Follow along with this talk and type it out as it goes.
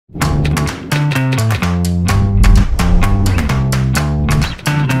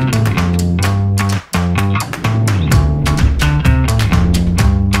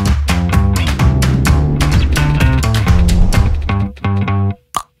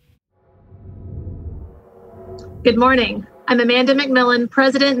Good morning. I'm Amanda McMillan,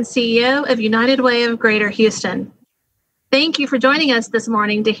 President and CEO of United Way of Greater Houston. Thank you for joining us this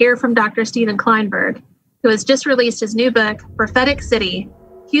morning to hear from Dr. Stephen Klineberg, who has just released his new book, Prophetic City,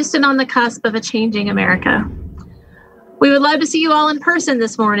 Houston on the Cusp of a Changing America. We would love to see you all in person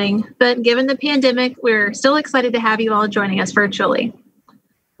this morning, but given the pandemic, we're still excited to have you all joining us virtually.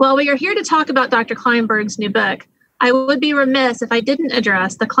 While we are here to talk about Dr. Klineberg's new book, I would be remiss if I didn't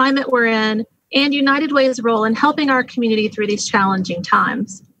address the climate we're in and United Way's role in helping our community through these challenging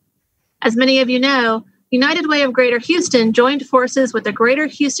times. As many of you know, United Way of Greater Houston joined forces with the Greater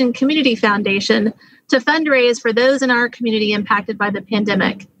Houston Community Foundation to fundraise for those in our community impacted by the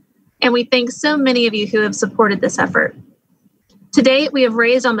pandemic. And we thank so many of you who have supported this effort. To date, we have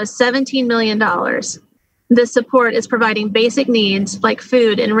raised almost $17 million. This support is providing basic needs like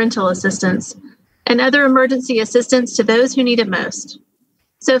food and rental assistance and other emergency assistance to those who need it most.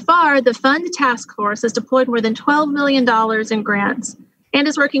 So far, the Fund Task Force has deployed more than $12 million in grants and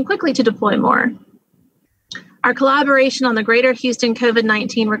is working quickly to deploy more. Our collaboration on the Greater Houston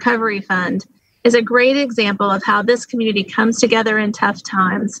COVID-19 Recovery Fund is a great example of how this community comes together in tough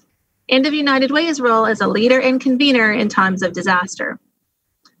times and of United Way's role as a leader and convener in times of disaster.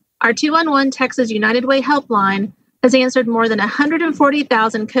 Our 211 Texas United Way helpline has answered more than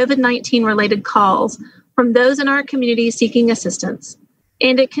 140,000 COVID-19 related calls from those in our community seeking assistance,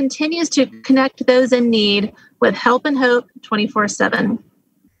 and it continues to connect those in need with help and hope 24/7.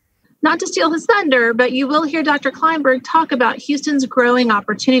 Not to steal his thunder, but you will hear Dr. Klineberg talk about Houston's growing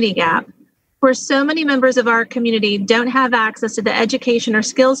opportunity gap, where so many members of our community don't have access to the education or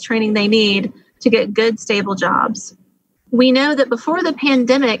skills training they need to get good, stable jobs. We know that before the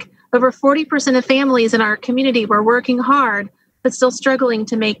pandemic, over 40% of families in our community were working hard, but still struggling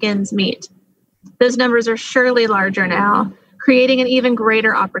to make ends meet. Those numbers are surely larger now, creating an even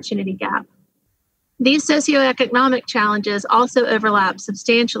greater opportunity gap. These socioeconomic challenges also overlap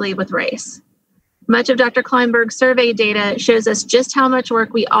substantially with race. Much of Dr. Klineberg's survey data shows us just how much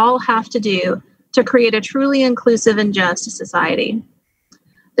work we all have to do to create a truly inclusive and just society.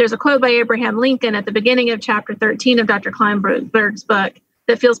 There's a quote by Abraham Lincoln at the beginning of chapter 13 of Dr. Klineberg's book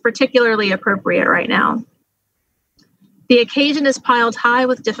that feels particularly appropriate right now. The occasion is piled high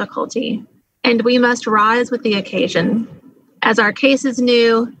with difficulty, and we must rise with the occasion. As our case is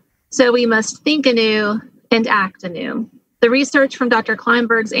new, so we must think anew and act anew. The research from Dr.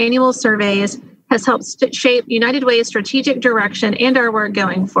 Klineberg's annual surveys has helped shape United Way's strategic direction and our work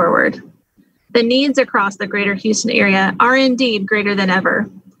going forward. The needs across the Greater Houston area are indeed greater than ever,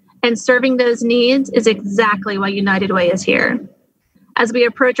 and serving those needs is exactly why United Way is here. As we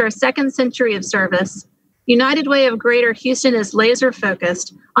approach our second century of service, United Way of Greater Houston is laser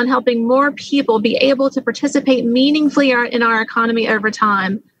focused on helping more people be able to participate meaningfully in our economy over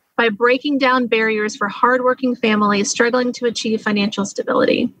time by breaking down barriers for hardworking families struggling to achieve financial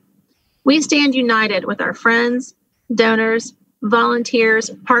stability. We stand united with our friends, donors, volunteers,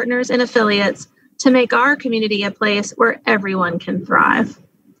 partners, and affiliates to make our community a place where everyone can thrive.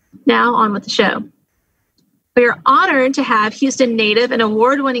 Now on with the show. We are honored to have Houston native and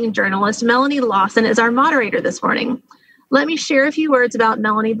award-winning journalist Melanie Lawson as our moderator this morning. Let me share a few words about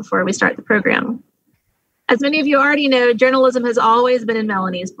Melanie before we start the program. As many of you already know, journalism has always been in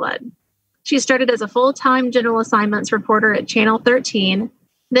Melanie's blood. She started as a full-time general assignments reporter at Channel 13,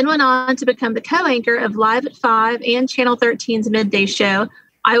 then went on to become the co-anchor of Live at 5 and Channel 13's midday show,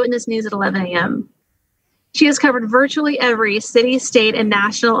 Eyewitness News at 11 a.m. She has covered virtually every city, state, and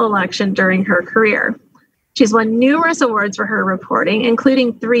national election during her career. She's won numerous awards for her reporting,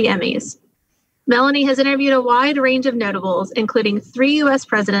 including 3 Emmys. Melanie has interviewed a wide range of notables, including 3 U.S.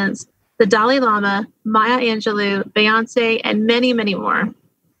 presidents, the Dalai Lama, Maya Angelou, Beyonce, and many, many more.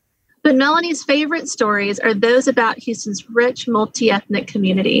 But Melanie's favorite stories are those about Houston's rich, multi-ethnic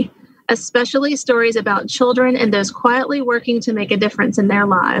community, especially stories about children and those quietly working to make a difference in their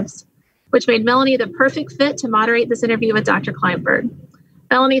lives, which made Melanie the perfect fit to moderate this interview with Dr. Klineberg.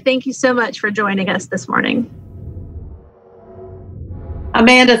 Melanie, thank you so much for joining us this morning.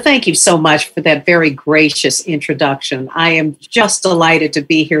 Amanda, thank you so much for that very gracious introduction. I am just delighted to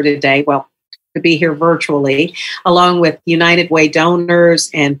be here today. Well, to be here virtually, along with United Way donors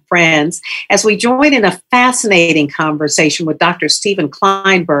and friends, as we join in a fascinating conversation with Dr. Stephen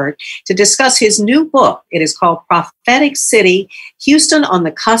Klineberg to discuss his new book. It is called Prophetic City, Houston on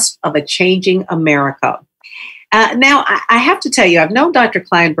the Cusp of a Changing America. Now, I have to tell you, I've known Dr.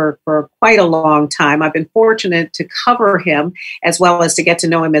 Klineberg for quite a long time. I've been fortunate to cover him as well as to get to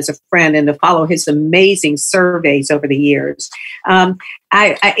know him as a friend and to follow his amazing surveys over the years.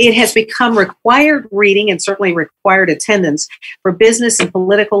 It has become required reading and certainly required attendance for business and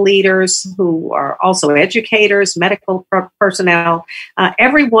political leaders who are also educators, medical personnel.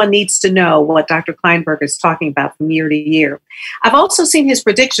 Everyone needs to know what Dr. Klineberg is talking about from year to year. I've also seen his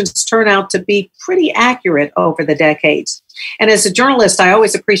predictions turn out to be pretty accurate over the decades. And as a journalist, I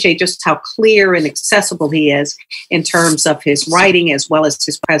always appreciate just how clear and accessible he is in terms of his writing as well as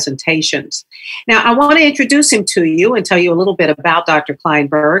his presentations. Now, I want to introduce him to you and tell you a little bit about Dr.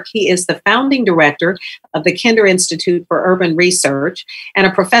 Klineberg. He is the founding director of the Kinder Institute for Urban Research and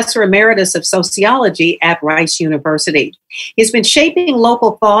a professor emeritus of sociology at Rice University. He's been shaping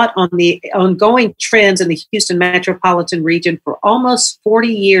local thought on the ongoing trends in the Houston metropolitan region for almost 40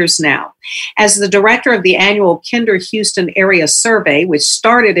 years now. As the director of the annual Kinder Houston Area Survey, which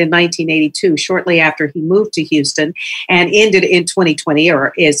started in 1982, shortly after he moved to Houston, and ended in 2020,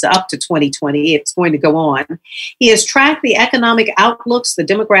 or is up to 2020, it's going to go on. He has tracked the economic outlooks, the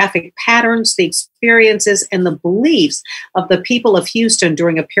demographic patterns, the experiences, and the beliefs of the people of Houston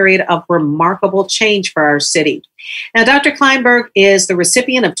during a period of remarkable change for our city. Now, Dr. Klineberg is the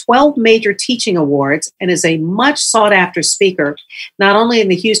recipient of 12 major teaching awards and is a much sought after speaker, not only in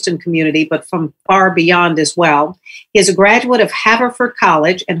the Houston community, but from far beyond as well. He is a graduate of Haverford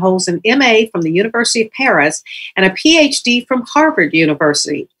College and holds an MA from the University of Paris and a PhD from Harvard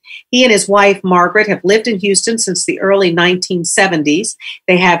University. He and his wife, Margaret, have lived in Houston since the early 1970s.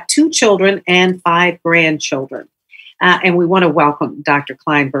 They have 2 children and 5 grandchildren. And we want to welcome Dr.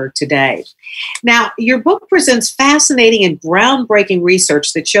 Klineberg today. Now, your book presents fascinating and groundbreaking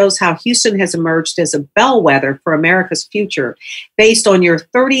research that shows how Houston has emerged as a bellwether for America's future, based on your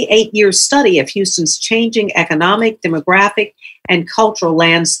 38-year study of Houston's changing economic, demographic, and cultural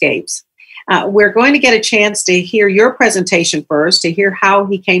landscapes. We're going to get a chance to hear your presentation first, to hear how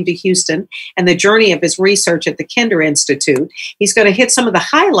he came to Houston and the journey of his research at the Kinder Institute. He's going to hit some of the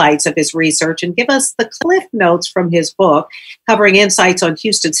highlights of his research and give us the cliff notes from his book, covering insights on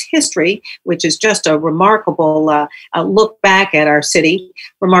Houston's history, which is just a remarkable look back at our city,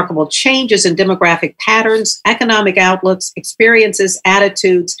 remarkable changes in demographic patterns, economic outlooks, experiences,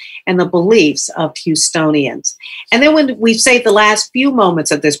 attitudes, and the beliefs of Houstonians. And then when we've saved the last few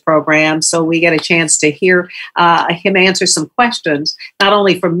moments of this program, so we get a chance to hear him answer some questions, not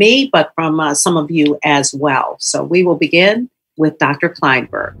only from me, but from some of you as well. So we will begin with Dr.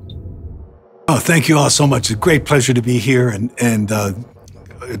 Klineberg. Oh, thank you all so much. It's a great pleasure to be here and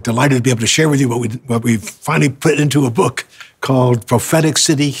delighted to be able to share with you what we've finally put into a book called Prophetic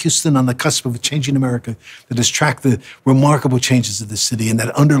City, Houston on the Cusp of a Changing America, that has tracked the remarkable changes of the city and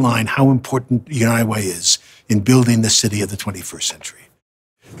that underline how important United Way is in building the city of the 21st century.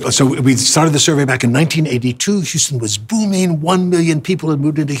 So we started the survey back in 1982. Houston was booming. 1 million people had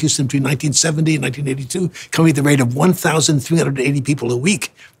moved into Houston between 1970 and 1982, coming at the rate of 1,380 people a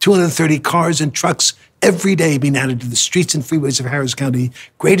week, 230 cars and trucks every day being added to the streets and freeways of Harris County.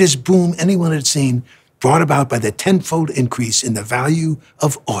 Greatest boom anyone had seen, brought about by the tenfold increase in the value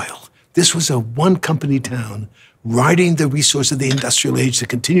of oil. This was a one-company town riding the resource of the industrial age, the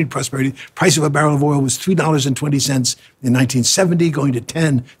continued prosperity. Price of a barrel of oil was $3.20 in 1970, going to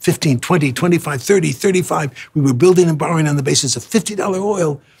 10, 15, 20, 25, 30, 35. We were building and borrowing on the basis of $50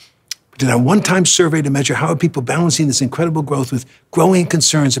 oil. We did a one-time survey to measure how are people balancing this incredible growth with growing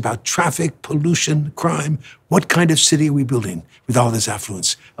concerns about traffic, pollution, crime. What kind of city are we building with all this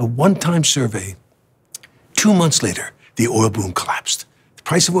affluence? A one-time survey. 2 months later, the oil boom collapsed. The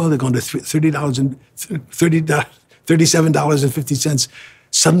price of oil had gone to $37.50,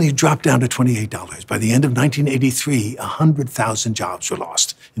 suddenly dropped down to $28. By the end of 1983, 100,000 jobs were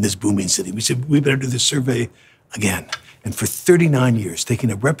lost in this booming city. We said, we better do this survey again. And for 39 years,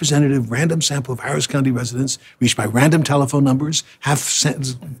 taking a representative random sample of Harris County residents, reached by random telephone numbers, half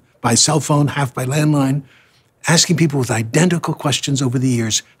by cell phone, half by landline, asking people with identical questions over the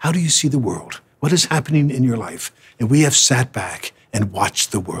years, how do you see the world? What is happening in your life? And we have sat back and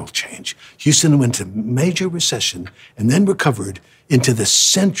watched the world change. Houston went into major recession and then recovered into the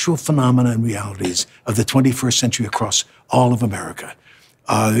central phenomena and realities of the 21st century across all of America.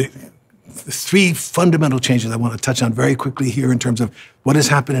 3 fundamental changes I want to touch on very quickly here in terms of what has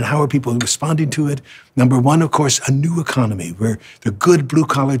happened and how are people responding to it. Number 1, of course, a new economy where the good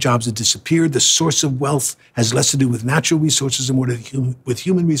blue-collar jobs have disappeared. The source of wealth has less to do with natural resources and more with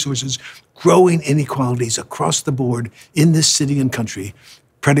human resources. Growing inequalities across the board in this city and country,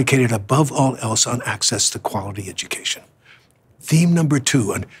 predicated above all else on access to quality education. theme number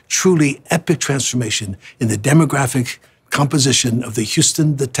 2 on truly epic transformation in the demographic composition of the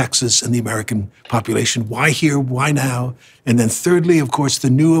Houston, the Texas, and the American population. Why here? Why now? And then thirdly, of course, the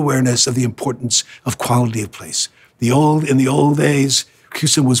new awareness of the importance of quality of place. In the old days,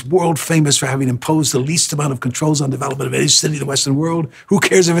 Houston was world famous for having imposed the least amount of controls on development of any city in the Western world. Who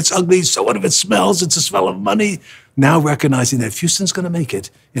cares if it's ugly? So what if it smells? It's a smell of money. Now recognizing that if Houston's going to make it,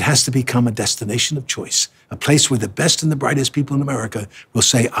 it has to become a destination of choice, a place where the best and the brightest people in America will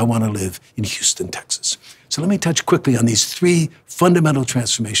say, I want to live in Houston, Texas. So let me touch quickly on these 3 fundamental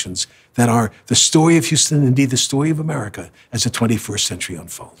transformations that are the story of Houston, and indeed the story of America as the 21st century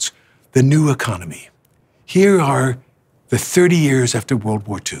unfolds. The new economy. Here are the 30 years after World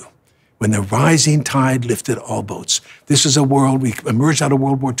War II, when the rising tide lifted all boats. This is a world, we emerged out of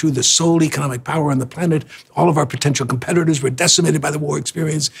World War II, the sole economic power on the planet. All of our potential competitors were decimated by the war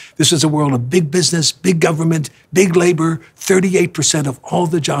experience. This was a world of big business, big government, big labor. 38% of all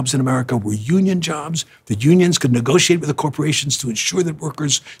the jobs in America were union jobs. The unions could negotiate with the corporations to ensure that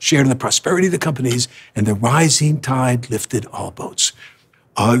workers shared in the prosperity of the companies, and the rising tide lifted all boats.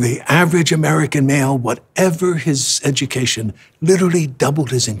 The average American male, whatever his education, literally doubled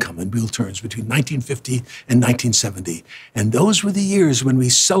his income in real terms between 1950 and 1970. And those were the years when we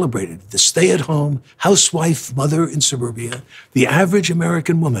celebrated the stay-at-home housewife mother in suburbia. The average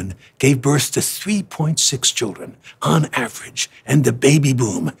American woman gave birth to 3.6 children on average, and the baby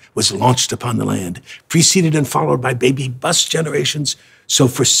boom was launched upon the land, preceded and followed by baby bust generations. So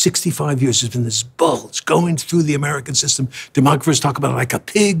for 65 years, there's been this bulge going through the American system. Demographers talk about it like a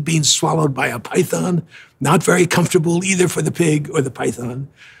pig being swallowed by a python. Not very comfortable either for the pig or the python.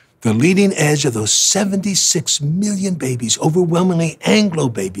 The leading edge of those 76 million babies, overwhelmingly Anglo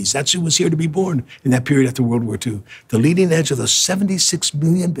babies, that's who was here to be born in that period after World War II. The leading edge of those 76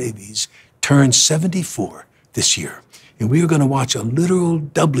 million babies turned 74 this year. And we are going to watch a literal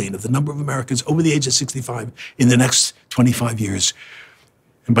doubling of the number of Americans over the age of 65 in the next 25 years.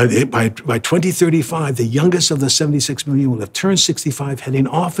 And by 2035, the youngest of the 76 million will have turned 65, heading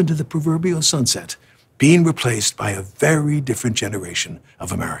off into the proverbial sunset, being replaced by a very different generation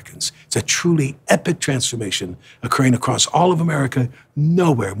of Americans. It's a truly epic transformation occurring across all of America,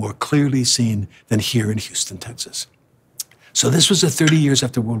 nowhere more clearly seen than here in Houston, Texas. So this was the 30 years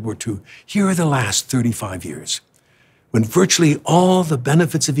after World War II. Here are the last 35 years, when virtually all the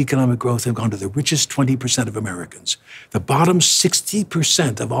benefits of economic growth have gone to the richest 20% of Americans. The bottom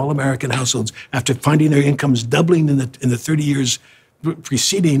 60% of all American households, after finding their incomes doubling in the 30 years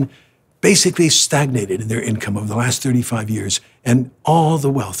preceding, basically stagnated in their income over the last 35 years, and all the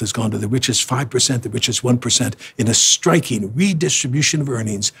wealth has gone to the richest 5%, the richest 1%, in a striking redistribution of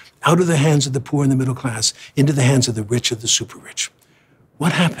earnings out of the hands of the poor and the middle class into the hands of the rich and the super rich.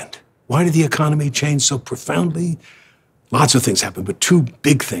 What happened? Why did the economy change so profoundly? Lots of things happened, but 2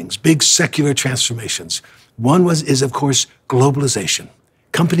 big things, big secular transformations. One is, of course, globalization.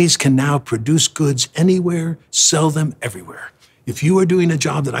 Companies can now produce goods anywhere, sell them everywhere. If you are doing a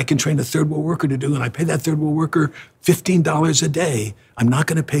job that I can train a third world worker to do, and I pay that third world worker $15 a day, I'm not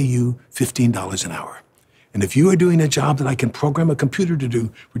going to pay you $15 an hour. And if you are doing a job that I can program a computer to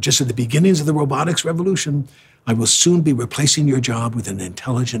do, we're just at the beginnings of the robotics revolution, I will soon be replacing your job with an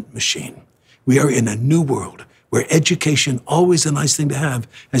intelligent machine. We are in a new world where education, always a nice thing to have,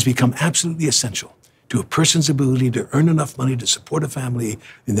 has become absolutely essential to a person's ability to earn enough money to support a family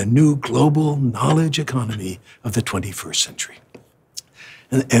in the new global knowledge economy of the 21st century.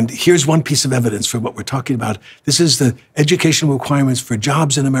 And here's one piece of evidence for what we're talking about. This is the educational requirements for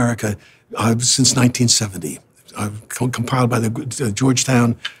jobs in America since 1970, compiled by the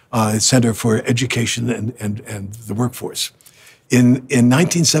Georgetown Center for Education and the Workforce. In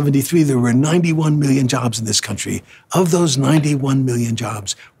 1973, there were 91 million jobs in this country. Of those 91 million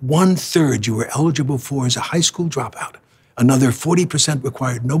jobs, 1/3 you were eligible for as a high school dropout. Another 40%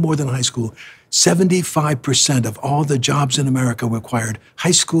 required no more than high school. 75% of all the jobs in America required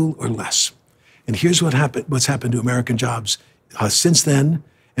high school or less. And here's what's happened to American jobs since then.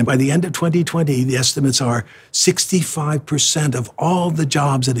 And by the end of 2020, the estimates are 65% of all the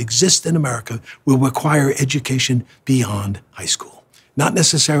jobs that exist in America will require education beyond high school. Not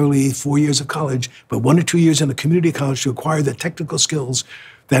necessarily 4 years of college, but 1 or 2 years in a community college to acquire the technical skills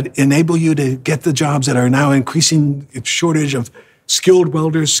that enable you to get the jobs that are now increasing shortage of skilled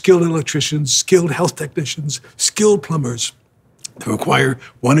welders, skilled electricians, skilled health technicians, skilled plumbers that require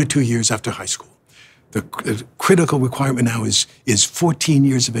 1 or 2 years after high school. The critical requirement now is 14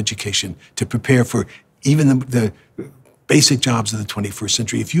 years of education to prepare for even the basic jobs of the 21st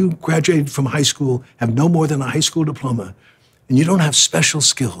century. If you graduated from high school, have no more than a high school diploma, and you don't have special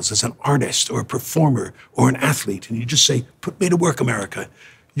skills as an artist or a performer or an athlete, and you just say, put me to work, America,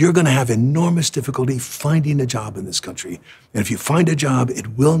 you're going to have enormous difficulty finding a job in this country. And if you find a job,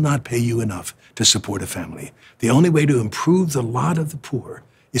 it will not pay you enough to support a family. The only way to improve the lot of the poor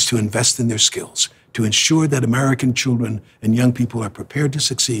is to invest in their skills, to ensure that American children and young people are prepared to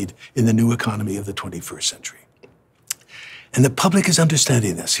succeed in the new economy of the 21st century. And the public is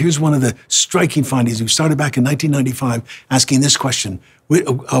understanding this. Here's one of the striking findings. We started back in 1995 asking this question,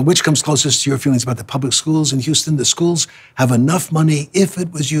 which comes closest to your feelings about the public schools in Houston? The schools have enough money if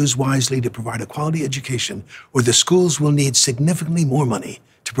it was used wisely to provide a quality education, or the schools will need significantly more money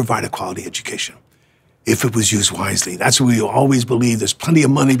to provide a quality education. If it was used wisely. That's what we always believe. There's plenty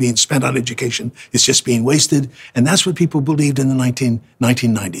of money being spent on education. It's just being wasted. And that's what people believed in the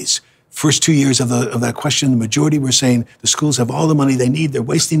 1990s. First 2 years of that question, the majority were saying the schools have all the money they need, they're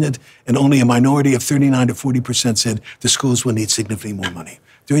wasting it, and only a minority of 39 to 40% said the schools will need significantly more money.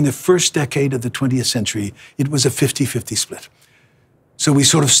 During the first decade of the 20th century, it was a 50-50 split. So we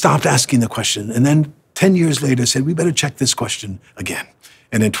sort of stopped asking the question, and then 10 years later said, we better check this question again.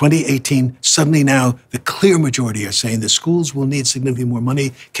 And in 2018, suddenly now, the clear majority are saying the schools will need significantly more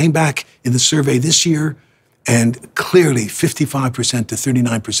money. Came back in the survey this year, and clearly 55% to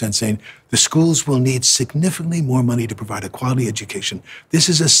 39% saying the schools will need significantly more money to provide a quality education. This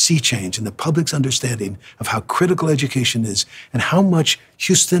is a sea change in the public's understanding of how critical education is and how much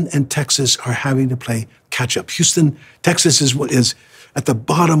Houston and Texas are having to play catch up. Houston, Texas is at the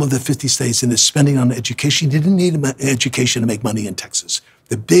bottom of the 50 states in its spending on education. You didn't need education to make money in Texas.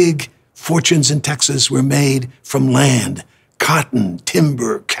 The big fortunes in Texas were made from land, cotton,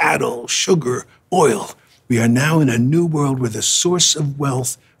 timber, cattle, sugar, oil. We are now in a new world where the source of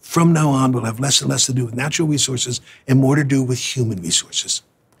wealth from now on will have less and less to do with natural resources and more to do with human resources,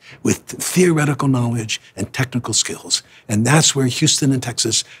 with theoretical knowledge and technical skills. And that's where Houston and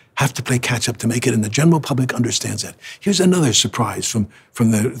Texas have to play catch up to make it, and the general public understands that. Here's another surprise from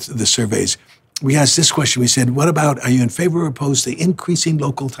the surveys. We asked this question. We said, what about, are you in favor or opposed to increasing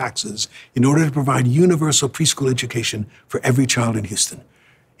local taxes in order to provide universal preschool education for every child in Houston?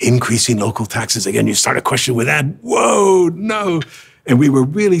 Increasing local taxes. Again, you start a question with that. Whoa, no. And we were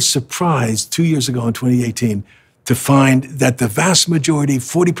really surprised 2 years ago in 2018 to find that the vast majority,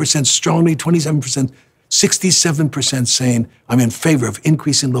 40% strongly, 27%, 67% saying, I'm in favor of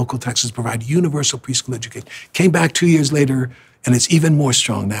increasing local taxes, provide universal preschool education. Came back 2 years later, and it's even more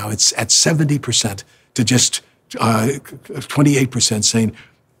strong now. It's at 70% to just 28% saying,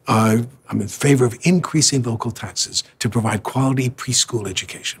 I'm in favor of increasing local taxes to provide quality preschool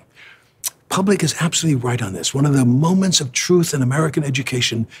education. Public is absolutely right on this. One of the moments of truth in American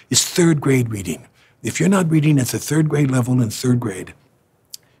education is third grade reading. If you're not reading at the third grade level in third grade,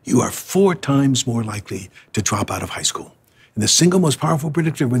 you are 4 times more likely to drop out of high school. And the single most powerful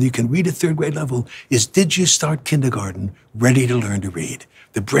predictor of whether you can read at third grade level is, did you start kindergarten ready to learn to read?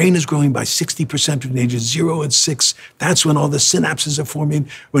 The brain is growing by 60% between ages 0 and 6. That's when all the synapses are forming,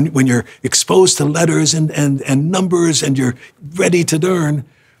 when you're exposed to letters and numbers and you're ready to learn.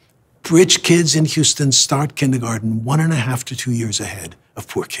 Rich kids in Houston start kindergarten 1.5 to 2 years ahead of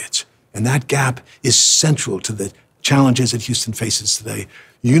poor kids. And that gap is central to the challenges that Houston faces today.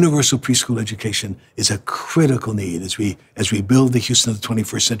 Universal preschool education is a critical need as we build the Houston of the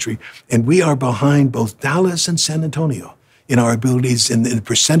 21st century. And we are behind both Dallas and San Antonio in our abilities in the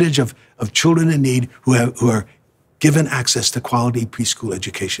percentage of children in need who are given access to quality preschool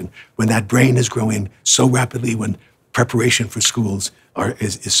education when that brain is growing so rapidly, when preparation for schools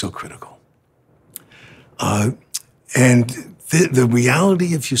is so critical. And the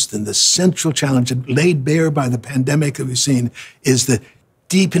reality of Houston, the central challenge laid bare by the pandemic that we've seen, is the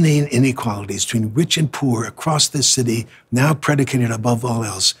deepening inequalities between rich and poor across this city, now predicated above all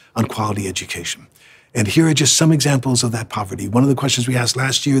else on quality education. And here are just some examples of that poverty. One of the questions we asked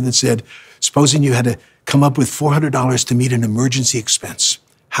last year that said, supposing you had to come up with $400 to meet an emergency expense,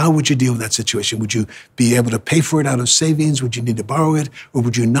 how would you deal with that situation? Would you be able to pay for it out of savings? Would you need to borrow it? Or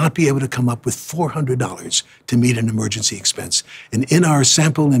would you not be able to come up with $400 to meet an emergency expense? And in our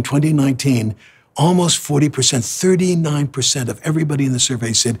sample in 2019, almost 40%, 39% of everybody in the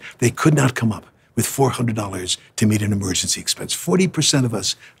survey said they could not come up with $400 to meet an emergency expense. 40% of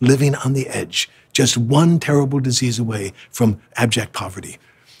us living on the edge, just one terrible disease away from abject poverty.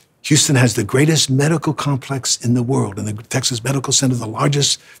 Houston has the greatest medical complex in the world, and the Texas Medical Center, the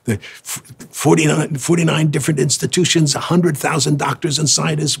largest, the 49 different institutions, 100,000 doctors and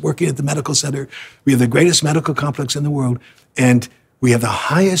scientists working at the medical center. We have the greatest medical complex in the world, and we have the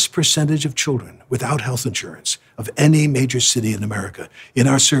highest percentage of children without health insurance of any major city in America. In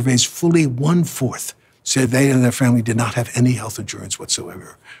our surveys, fully 1/4 said they and their family did not have any health insurance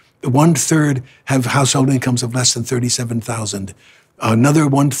whatsoever. 1/3 have household incomes of less than $37,000. Another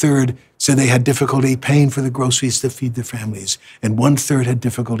 1/3 said they had difficulty paying for the groceries to feed their families. And 1/3 had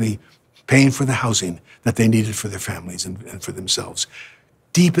difficulty paying for the housing that they needed for their families and for themselves.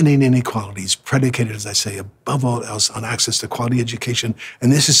 Deepening inequalities predicated, as I say, above all else on access to quality education. And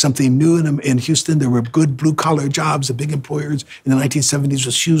this is something new in Houston. There were good blue-collar jobs. The big employers in the 1970s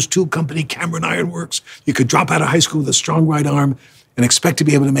was Hughes Tool Company, Cameron Iron Works. You could drop out of high school with a strong right arm and expect to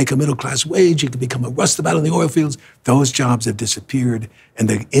be able to make a middle-class wage. You could become a rustabout in the oil fields. Those jobs have disappeared, and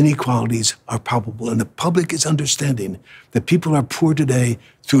the inequalities are palpable. And the public is understanding that people are poor today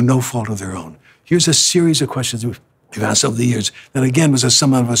through no fault of their own. Here's a series of questions we've asked over the years that, again, was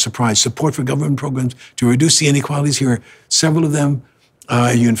somewhat of a surprise. Support for government programs to reduce the inequalities. Here are several of them.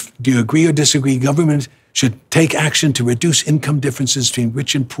 Do you agree or disagree government should take action to reduce income differences between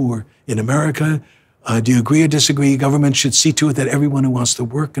rich and poor in America? Do you agree or disagree government should see to it that everyone who wants to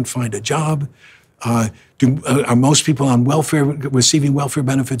work can find a job? Are most people on welfare, receiving welfare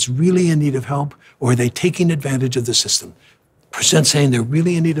benefits, really in need of help, or are they taking advantage of the system? Percent saying they're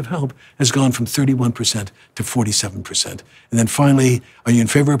really in need of help has gone from 31% to 47%. And then finally, are you in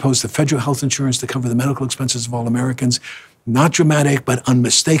favor or opposed to federal health insurance to cover the medical expenses of all Americans? Not dramatic, but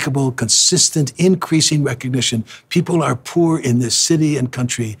unmistakable, consistent, increasing recognition. People are poor in this city and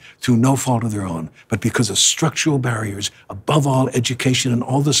country through no fault of their own, but because of structural barriers, above all, education and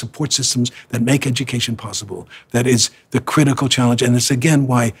all the support systems that make education possible. That is the critical challenge. And it's, again,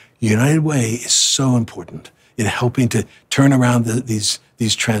 why United Way is so important in helping to turn around these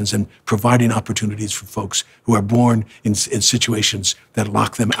trends and providing opportunities for folks who are born in situations that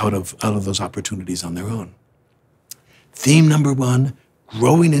lock them out of those opportunities on their own. Theme number one,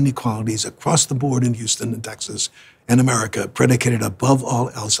 growing inequalities across the board in Houston and Texas and America, predicated above all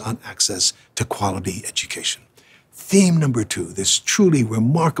else on access to quality education. Theme number two, this truly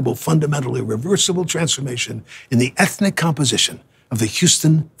remarkable, fundamental, irreversible transformation in the ethnic composition of the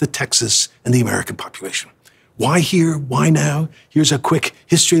Houston, the Texas, and the American population. Why here? Why now? Here's a quick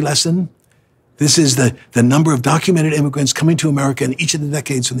history lesson. This is the number of documented immigrants coming to America in each of the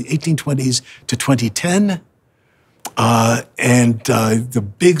decades from the 1820s to 2010. The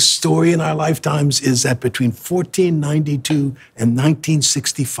big story in our lifetimes is that between 1492 and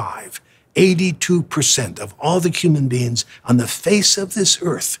 1965, 82% of all the human beings on the face of this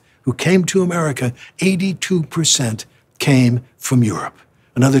earth who came to America, 82% came from Europe.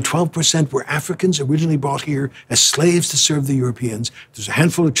 Another 12% were Africans originally brought here as slaves to serve the Europeans. There's a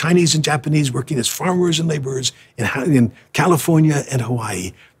handful of Chinese and Japanese working as farmers and laborers in California and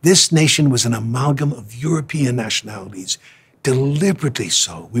Hawaii. This nation was an amalgam of European nationalities, deliberately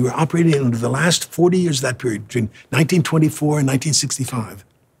so. We were operating under the last 40 years of that period, between 1924 and 1965,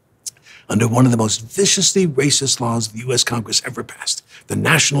 under one of the most viciously racist laws the U.S. Congress ever passed, the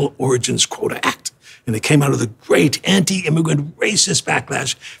National Origins Quota Act. And it came out of the great anti-immigrant racist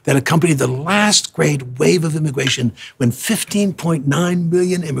backlash that accompanied the last great wave of immigration when 15.9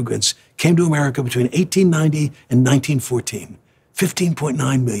 million immigrants came to America between 1890 and 1914.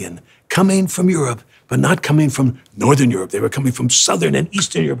 15.9 million coming from Europe, but not coming from Northern Europe. They were coming from Southern and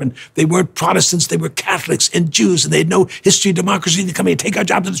Eastern Europe, and they weren't Protestants, they were Catholics and Jews, and they had no history of democracy. They come here and take our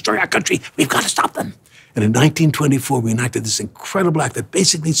jobs and destroy our country. We've got to stop them. And in 1924, we enacted this incredible act that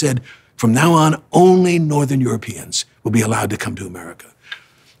basically said, from now on, only Northern Europeans will be allowed to come to America.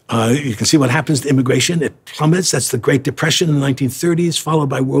 You can see what happens to immigration. It plummets. That's the Great Depression in the 1930s, followed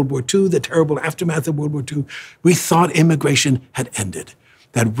by World War II, the terrible aftermath of World War II. We thought immigration had ended,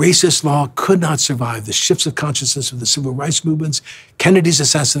 that racist law could not survive the shifts of consciousness of the civil rights movements, Kennedy's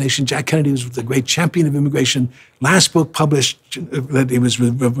assassination. Jack Kennedy was the great champion of immigration. Last book published that he was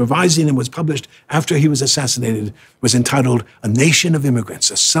revising and was published after he was assassinated was entitled A Nation of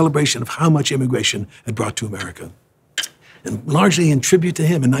Immigrants, a celebration of how much immigration had brought to America. And largely in tribute to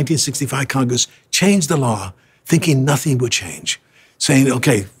him, in 1965, Congress changed the law, thinking nothing would change, saying,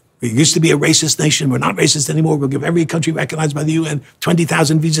 okay, we used to be a racist nation. We're not racist anymore. We'll give every country recognized by the UN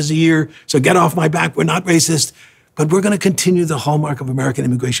 20,000 visas a year. So get off my back. We're not racist. But we're going to continue the hallmark of American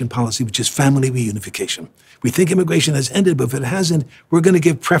immigration policy, which is family reunification. We think immigration has ended, but if it hasn't, we're going to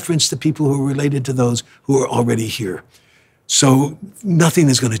give preference to people who are related to those who are already here. So nothing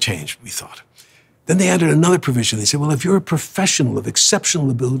is going to change, we thought. Then they added another provision. They said, well, if you're a professional of exceptional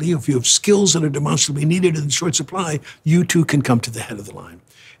ability, or if you have skills that are demonstrably needed in short supply, you too can come to the head of the line.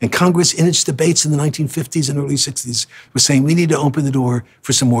 And Congress, in its debates in the 1950s and early 60s, was saying we need to open the door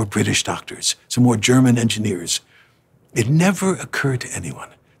for some more British doctors, some more German engineers. It never occurred to anyone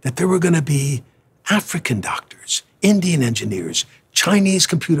that there were going to be African doctors, Indian engineers, Chinese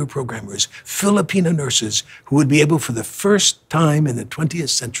computer programmers, Filipino nurses who would be able for the first time in the 20th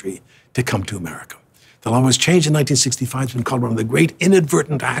century to come to America. The law was changed in 1965. It's been called one of the great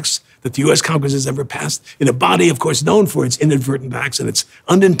inadvertent acts that the U.S. Congress has ever passed, in a body, of course, known for its inadvertent acts and its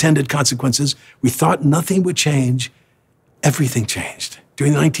unintended consequences. We thought nothing would change. Everything changed.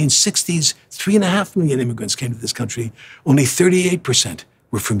 During the 1960s, 3.5 million immigrants came to this country. Only 38%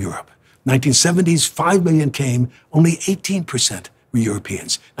 were from Europe. 1970s, 5 million came. Only 18% were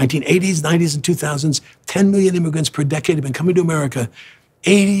Europeans. 1980s, 90s, and 2000s, 10 million immigrants per decade have been coming to America.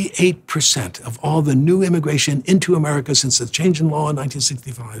 88% of all the new immigration into America since the change in law in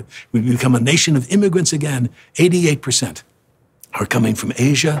 1965, we've become a nation of immigrants again. 88% are coming from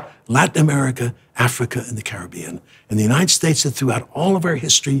Asia, Latin America, Africa, and the Caribbean. And the United States, that throughout all of our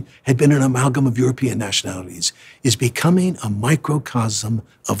history had been an amalgam of European nationalities, is becoming a microcosm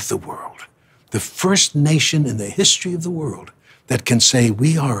of the world. The first nation in the history of the world that can say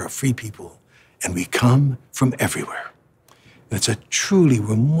we are a free people and we come from everywhere. It's a truly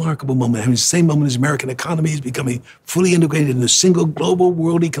remarkable moment. Having the same moment as American economy is becoming fully integrated in a single global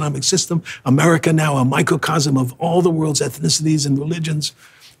world economic system. America now a microcosm of all the world's ethnicities and religions.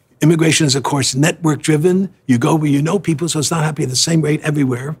 Immigration is, of course, network-driven. You go where you know people, so it's not happening at the same rate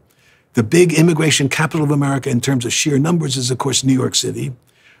everywhere. The big immigration capital of America in terms of sheer numbers is, of course, New York City,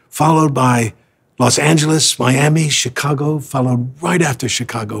 followed by Los Angeles, Miami, Chicago, followed right after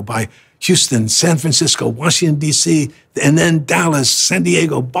Chicago by Houston, San Francisco, Washington, D.C., and then Dallas, San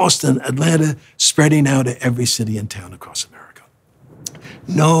Diego, Boston, Atlanta, spreading out to every city and town across America.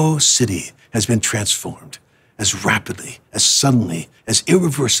 No city has been transformed as rapidly, as suddenly, as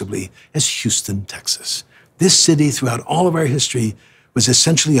irreversibly as Houston, Texas. This city, throughout all of our history, was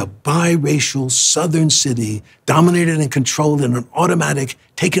essentially a biracial southern city dominated and controlled in an automatic,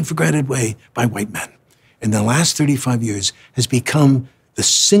 taken-for-granted way by white men. In the last 35 years has become the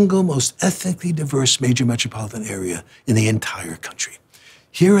single most ethnically diverse major metropolitan area in the entire country.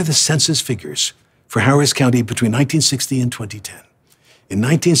 Here are the census figures for Harris County between 1960 and 2010. In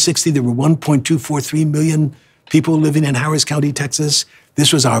 1960, there were 1.243 million people living in Harris County, Texas.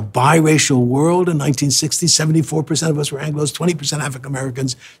 This was our biracial world in 1960. 74% of us were Anglos, 20% African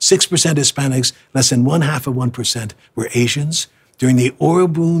Americans, 6% Hispanics, less than 0.5% were Asians. During the oil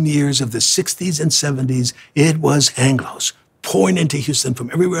boom years of the 60s and 70s, it was Anglos pouring into Houston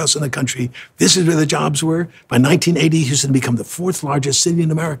from everywhere else in the country. This is where the jobs were. By 1980, Houston had become the 4th largest city in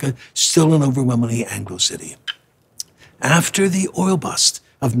America, still an overwhelmingly Anglo city. After the oil bust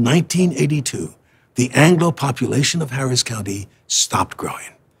of 1982, the Anglo population of Harris County stopped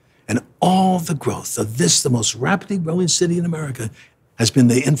growing. And all the growth of this, the most rapidly growing city in America, has been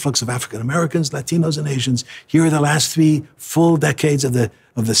the influx of African Americans, Latinos, and Asians. Here are the last 3 full decades of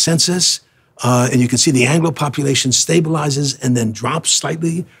the census. And you can see the Anglo population stabilizes and then drops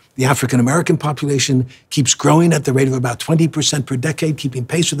slightly. The African-American population keeps growing at the rate of about 20% per decade, keeping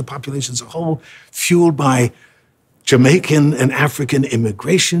pace with the population as a whole, fueled by Jamaican and African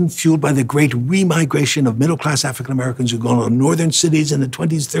immigration, fueled by the great remigration of middle-class African-Americans who've gone to northern cities in the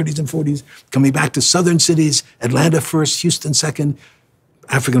 20s, 30s, and 40s, coming back to southern cities, Atlanta first, Houston second,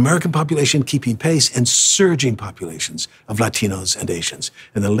 African-American population keeping pace, and surging populations of Latinos and Asians.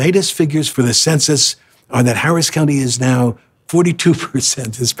 And the latest figures for the census are that Harris County is now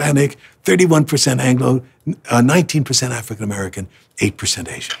 42% Hispanic, 31% Anglo, 19% African-American,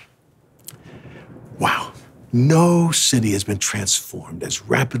 8% Asian. Wow. No city has been transformed as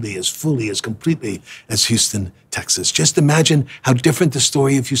rapidly, as fully, as completely as Houston, Texas. Just imagine how different the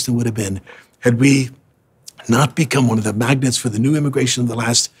story of Houston would have been had we not become one of the magnets for the new immigration of the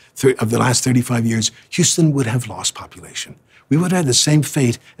last 35 years. Houston would have lost population. We would have had the same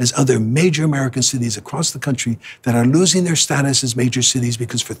fate as other major American cities across the country that are losing their status as major cities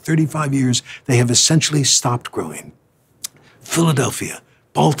because for 35 years they have essentially stopped growing. Philadelphia,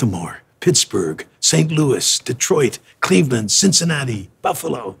 Baltimore, Pittsburgh, St. Louis, Detroit, Cleveland, Cincinnati,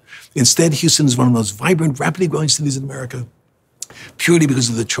 Buffalo. Instead, Houston is one of the most vibrant, rapidly growing cities in America, purely because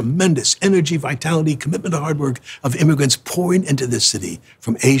of the tremendous energy, vitality, commitment to hard work of immigrants pouring into this city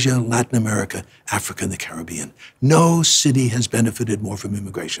from Asia, Latin America, Africa, and the Caribbean. No city has benefited more from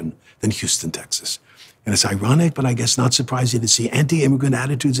immigration than Houston, Texas. And it's ironic, but I guess not surprising to see anti-immigrant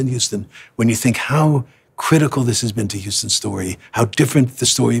attitudes in Houston when you think how critical this has been to Houston's story, how different the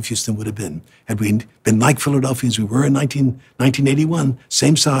story of Houston would have been had we been like Philadelphia as we were in 1981,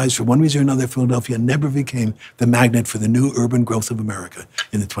 same size. For one reason or another, Philadelphia never became the magnet for the new urban growth of America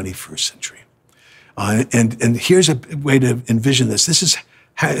in the 21st century. And here's a way to envision this. This is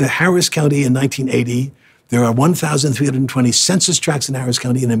Harris County in 1980. There are 1,320 census tracts in Harris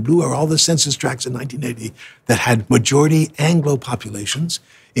County, and in blue are all the census tracts in 1980 that had majority Anglo populations.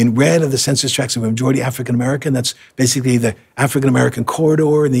 In red are the census tracts of majority African American. That's basically the African American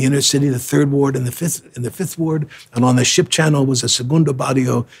corridor in the inner city, the third ward and the fifth ward. And on the ship channel was a segundo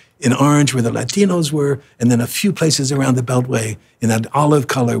barrio in orange where the Latinos were, and then a few places around the Beltway in that olive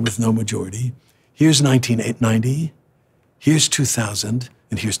color with no majority. Here's 1990, here's 2000,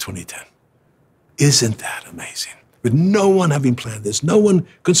 and here's 2010. Isn't that amazing? With no one having planned this, no one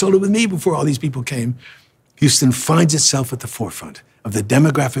consulted with me before all these people came, Houston finds itself at the forefront of the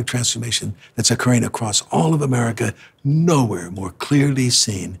demographic transformation that's occurring across all of America, nowhere more clearly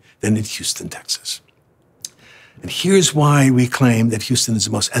seen than in Houston, Texas. And here's why we claim that Houston is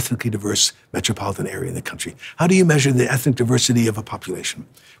the most ethnically diverse metropolitan area in the country. How do you measure the ethnic diversity of a population?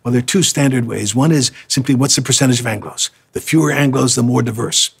 Well, there are two standard ways. One is simply what's the percentage of Anglos? The fewer Anglos, the more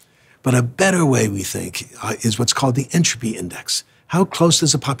diverse. But a better way, we think, is what's called the entropy index. How close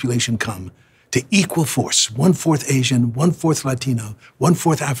does a population come to equal force? 1/4 Asian, 1/4 Latino,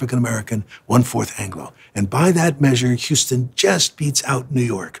 1/4 African American, 1/4 Anglo. And by that measure, Houston just beats out New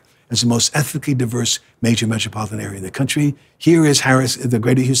York as the most ethnically diverse major metropolitan area in the country. Here is Harris, the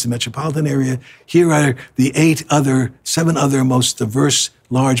greater Houston metropolitan area. Here are the 7 other most diverse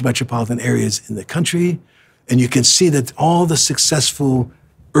large metropolitan areas in the country. And you can see that all the successful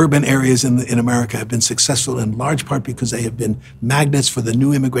urban areas in America have been successful in large part because they have been magnets for the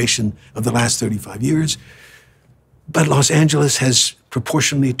new immigration of the last 35 years. But Los Angeles has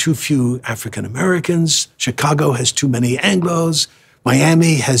proportionally too few African Americans. Chicago has too many Anglos.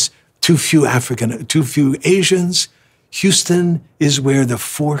 Miami has too few Asians. Houston is where the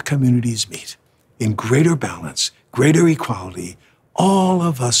 4 communities meet in greater balance, greater equality, all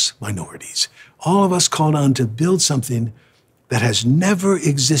of us minorities, all of us called on to build something that has never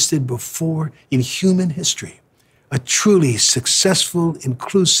existed before in human history. A truly successful,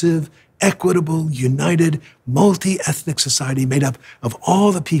 inclusive, equitable, united, multi-ethnic society made up of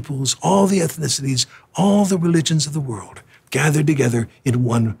all the peoples, all the ethnicities, all the religions of the world, gathered together in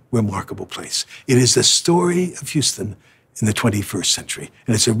one remarkable place. It is the story of Houston in the 21st century.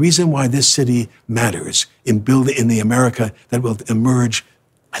 And it's a reason why this city matters in the America that will emerge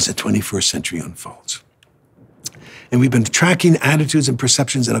as the 21st century unfolds. And we've been tracking attitudes and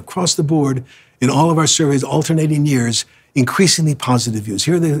perceptions, and across the board, in all of our surveys, alternating years, increasingly positive views.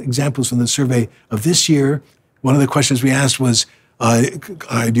 Here are the examples from the survey of this year. One of the questions we asked was,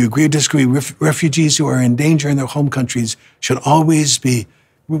 do you agree or disagree? Refugees who are in danger in their home countries should always be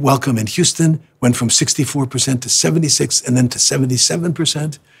welcome. In Houston, went from 64% to 76% and then to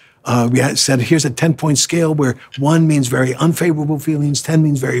 77%. We said, here's a 10-point scale where 1 means very unfavorable feelings, 10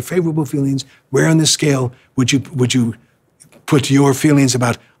 means very favorable feelings. Where on this scale would you put your feelings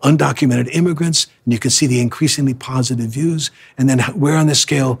about undocumented immigrants? And you can see the increasingly positive views. And then where on this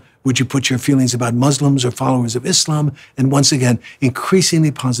scale would you put your feelings about Muslims or followers of Islam? And once again, increasingly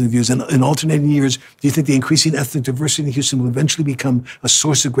positive views. And in alternating years, do you think the increasing ethnic diversity in Houston will eventually become a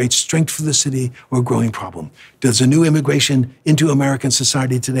source of great strength for the city or a growing problem? Does the new immigration into American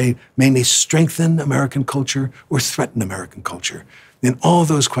society today mainly strengthen American culture or threaten American culture? In all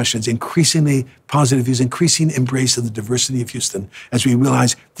those questions, increasingly positive views, increasing embrace of the diversity of Houston as we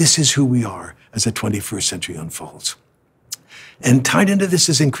realize this is who we are as the 21st century unfolds. And tied into this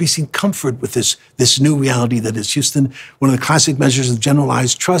is increasing comfort with this new reality that is Houston. One of the classic measures of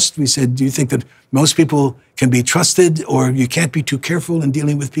generalized trust, we said, do you think that most people can be trusted or you can't be too careful in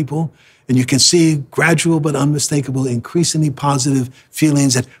dealing with people? And you can see gradual but unmistakable, increasingly positive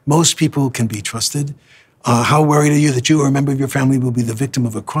feelings that most people can be trusted. How worried are you that you or a member of your family will be the victim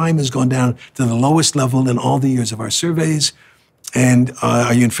of a crime has gone down to the lowest level in all the years of our surveys. And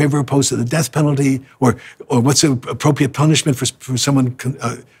are you in favor or opposed to the death penalty? Or what's the appropriate punishment for someone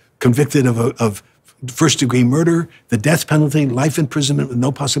convicted of first-degree murder? The death penalty, life imprisonment with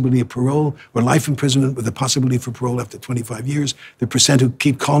no possibility of parole, or life imprisonment with a possibility for parole after 25 years. The percent who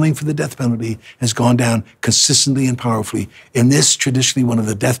keep calling for the death penalty has gone down consistently and powerfully in this traditionally one of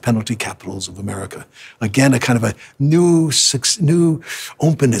the death penalty capitals of America. Again, a kind of a new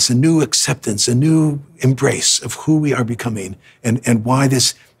openness, a new acceptance, a new embrace of who we are becoming and why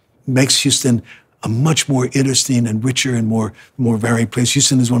this makes Houston a much more interesting and richer and more varied place.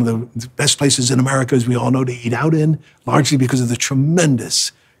 Houston is one of the best places in America, as we all know, to eat out in, largely because of the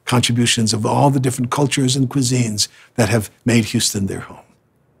tremendous contributions of all the different cultures and cuisines that have made Houston their home.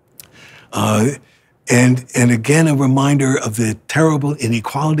 And again, a reminder of the terrible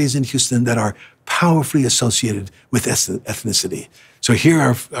inequalities in Houston that are powerfully associated with ethnicity. So here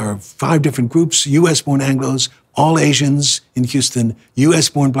are 5 different groups: U.S.-born Anglos, all Asians in Houston,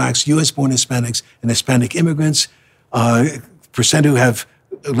 U.S.-born Blacks, U.S.-born Hispanics, and Hispanic immigrants, percent who have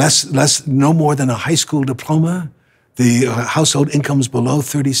no more than a high school diploma, the household incomes below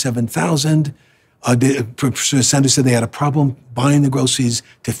 $37,000. Percent who said they had a problem buying the groceries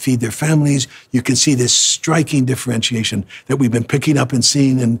to feed their families. You can see this striking differentiation that we've been picking up and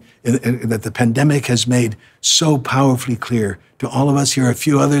seeing, and that the pandemic has made so powerfully clear to all of us. Here are a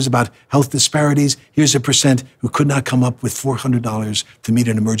few others about health disparities. Here's a percent who could not come up with $400 to meet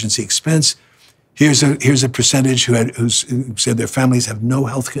an emergency expense. Here's a percentage who said their families have no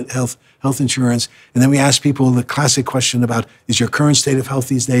health insurance. And then we asked people the classic question about, is your current state of health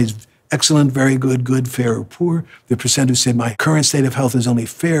these days excellent, very good, good, fair, or poor? The percent who said my current state of health is only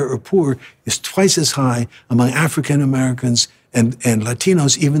fair or poor is twice as high among African Americans and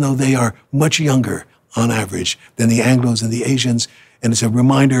Latinos, even though they are much younger on average than the Anglos and the Asians. And it's a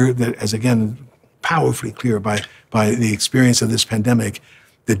reminder that, as again, powerfully clear by the experience of this pandemic,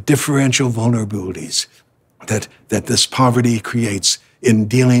 the differential vulnerabilities that this poverty creates in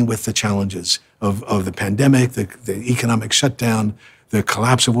dealing with the challenges of the pandemic, the economic shutdown, the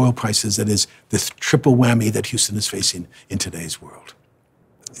collapse of oil prices, that is the triple whammy that Houston is facing in today's world.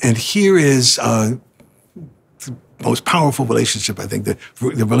 And here is the most powerful relationship, I think, the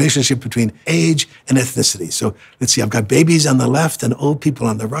relationship between age and ethnicity. So let's see, I've got babies on the left and old people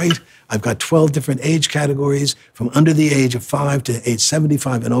on the right. I've got 12 different age categories from under the age of 5 to age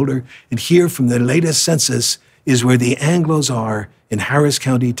 75 and older. And here from the latest census is where the Anglos are in Harris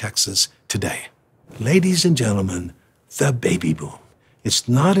County, Texas today. Ladies and gentlemen, the baby boom. It's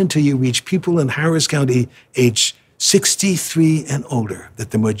not until you reach people in Harris County age 63 and older that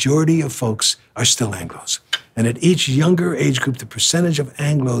the majority of folks are still Anglos. And at each younger age group, the percentage of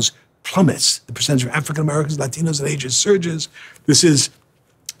Anglos plummets. The percentage of African Americans, Latinos, and Asians surges. This is,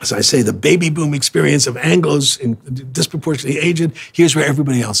 as I say, the baby boom experience of Anglos in disproportionately aged. Here's where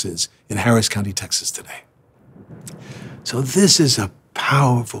everybody else is in Harris County, Texas today. So this is a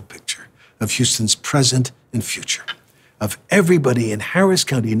powerful picture of Houston's present and future, of everybody in Harris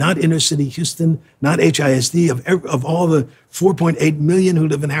County, not inner city Houston, not HISD, of all the 4.8 million who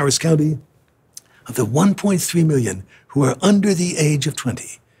live in Harris County, of the 1.3 million who are under the age of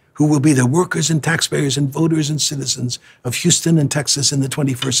 20, who will be the workers and taxpayers and voters and citizens of Houston and Texas in the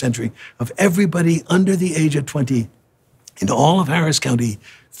 21st century, of everybody under the age of 20, in all of Harris County,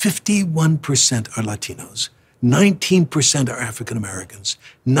 51% are Latinos, 19% are African Americans,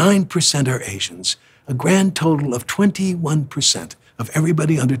 9% are Asians. A grand total of 21% of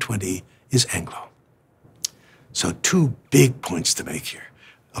everybody under 20 is Anglo. So 2 big points to make here.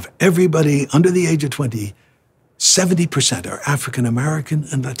 Of everybody under the age of 20, 70% are African American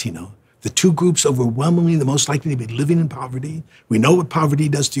and Latino. The 2 groups overwhelmingly the most likely to be living in poverty. We know what poverty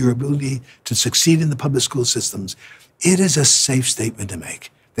does to your ability to succeed in the public school systems. It is a safe statement to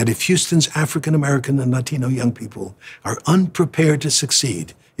make that if Houston's African American and Latino young people are unprepared to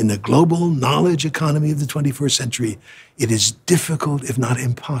succeed in the global knowledge economy of the 21st century, it is difficult, if not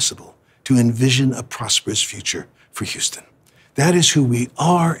impossible, to envision a prosperous future for Houston. That is who we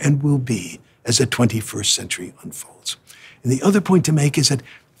are and will be as the 21st century unfolds. And the other point to make is that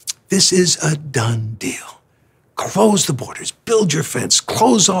this is a done deal. Close the borders, build your fence,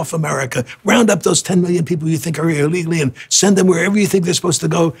 close off America, round up those 10 million people you think are here illegally and send them wherever you think they're supposed to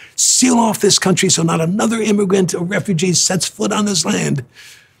go, seal off this country so not another immigrant or refugee sets foot on this land.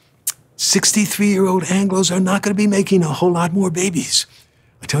 63-year-old Anglos are not going to be making a whole lot more babies.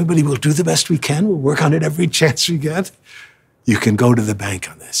 I tell everybody we'll do the best we can. We'll work on it every chance we get. You can go to the bank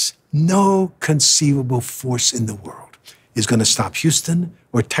on this. No conceivable force in the world is going to stop Houston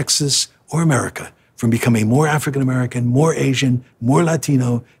or Texas or America from becoming more African American, more Asian, more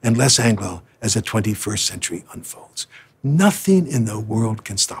Latino, and less Anglo as the 21st century unfolds. Nothing in the world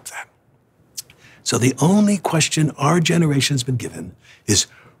can stop that. So the only question our generation's been given is,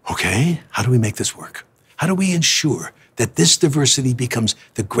 okay, how do we make this work? How do we ensure that this diversity becomes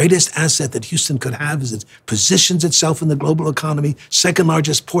the greatest asset that Houston could have as it positions itself in the global economy, second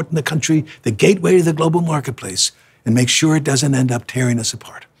largest port in the country, the gateway to the global marketplace, and make sure it doesn't end up tearing us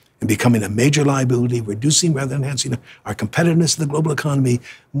apart and becoming a major liability, reducing rather than enhancing our competitiveness in the global economy?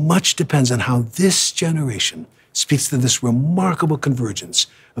 Much depends on how this generation speaks to this remarkable convergence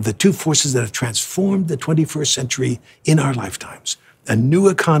of the 2 forces that have transformed the 21st century in our lifetimes. A new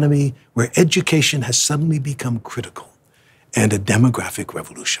economy where education has suddenly become critical, and a demographic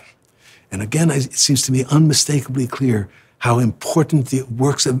revolution. And again, it seems to me unmistakably clear how important the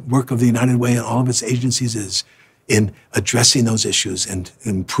work of the United Way and all of its agencies is in addressing those issues and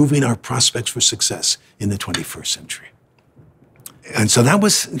improving our prospects for success in the 21st century. And so that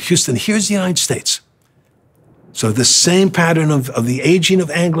was Houston. Here's the United States. So the same pattern of the aging of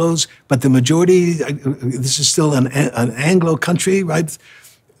Anglos, but the majority, this is still an Anglo country, right?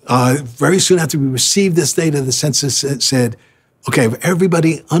 Very soon after we received this data, the census said, okay,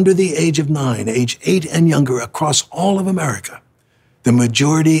 everybody under the age of 9, age 8 and younger across all of America, the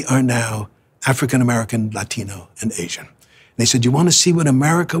majority are now African-American, Latino, and Asian. And they said, you want to see what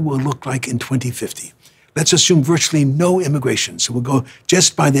America will look like in 2050? Let's assume virtually no immigration. So we'll go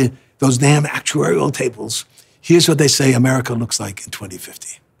just by those damn actuarial tables. Here's what they say America looks like in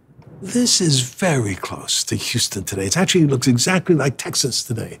 2050. This is very close to Houston today. It actually looks exactly like Texas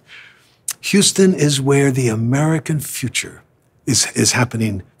today. Houston is where the American future is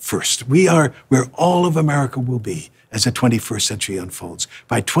happening first. We are where all of America will be as the 21st century unfolds.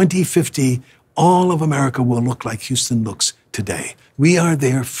 By 2050, all of America will look like Houston looks today. We are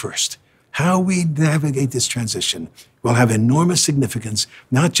there first. How we navigate this transition will have enormous significance,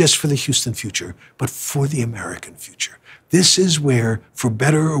 not just for the Houston future, but for the American future. This is where, for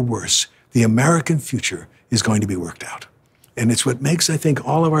better or worse, the American future is going to be worked out. And it's what makes, I think,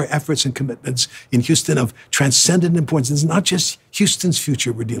 all of our efforts and commitments in Houston of transcendent importance. It's not just Houston's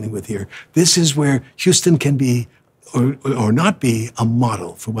future we're dealing with here. This is where Houston can be or not be a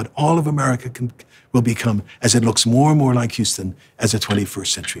model for what all of America will become as it looks more and more like Houston as the 21st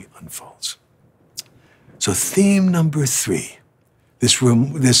century unfolds. So theme number 3,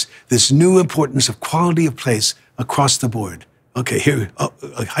 this new importance of quality of place across the board. Okay, here,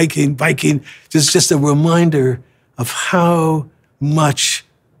 hiking, biking, just a reminder of how much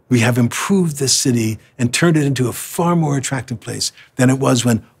we have improved this city and turned it into a far more attractive place than it was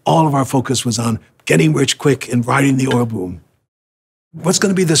when all of our focus was on getting rich quick and riding the oil boom. What's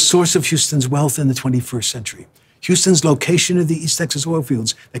going to be the source of Houston's wealth in the 21st century? Houston's location of the East Texas oil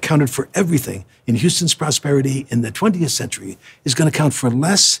fields that counted for everything in Houston's prosperity in the 20th century is going to count for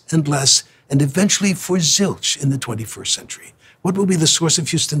less and less and eventually for zilch in the 21st century. What will be the source of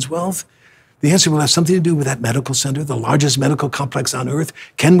Houston's wealth? The answer will have something to do with that medical center, the largest medical complex on earth.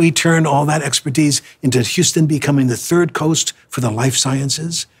 Can we turn all that expertise into Houston becoming the third coast for the life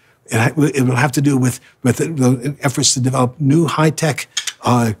sciences? It will have to do with the efforts to develop new high-tech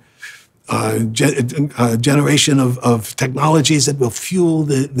generation of technologies that will fuel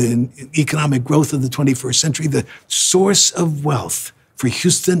the economic growth of the 21st century. The source of wealth for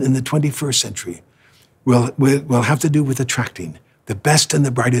Houston in the 21st century will have to do with attracting the best and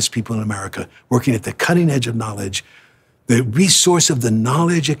the brightest people in America, working at the cutting edge of knowledge. The resource of the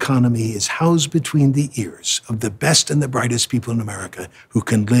knowledge economy is housed between the ears of the best and the brightest people in America who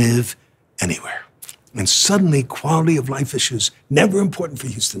can live anywhere. And suddenly, quality of life issues, never important for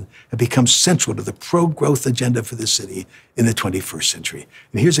Houston, have become central to the pro-growth agenda for the city in the 21st century.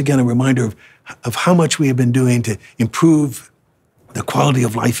 And here's again a reminder of how much we have been doing to improve the quality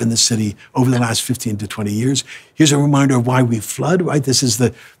of life in the city over the last 15 to 20 years. Here's a reminder of why we flood, right? This is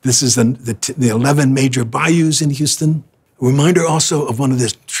the 11 major bayous in Houston. A reminder also of one of the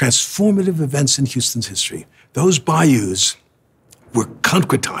transformative events in Houston's history. Those bayous were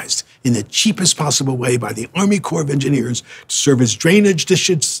concretized in the cheapest possible way by the Army Corps of Engineers to serve as drainage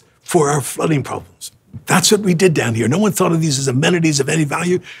ditches for our flooding problems. That's what we did down here. No one thought of these as amenities of any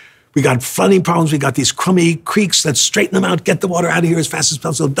value. We got flooding problems. We got these crummy creeks. Let's straighten them out, get the water out of here as fast as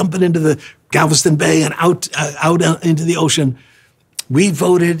possible, dump it into the Galveston Bay and out into the ocean. We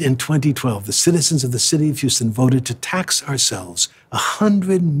voted in 2012, the citizens of the city of Houston voted to tax ourselves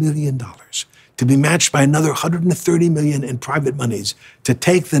 $100 million to be matched by another $130 million in private monies to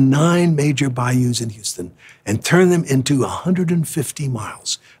take the 9 major bayous in Houston and turn them into 150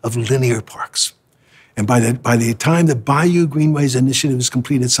 miles of linear parks. And by the time the Bayou Greenways Initiative is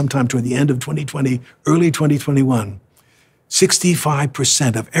completed sometime toward the end of 2020, early 2021,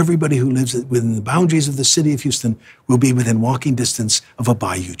 65% of everybody who lives within the boundaries of the city of Houston will be within walking distance of a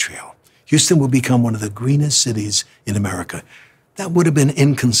bayou trail. Houston will become one of the greenest cities in America. That would have been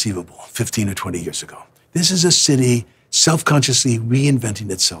inconceivable 15 or 20 years ago. This is a city self-consciously reinventing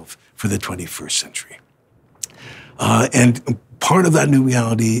itself for the 21st century. And part of that new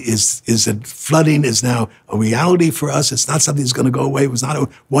reality is that flooding is now a reality for us. It's not something that's going to go away. It was not a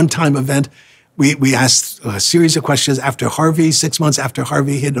one-time event. We asked a series of questions after Harvey, 6 months after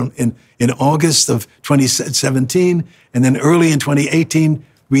Harvey hit in August of 2017. And then early in 2018,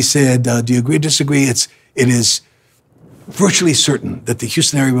 we said, do you agree or disagree? It is virtually certain that the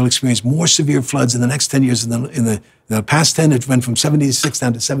Houston area will experience more severe floods in the next 10 years than in the past 10. It went from 76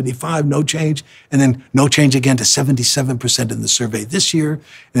 down to 75, no change, and then no change again to 77% in the survey this year. And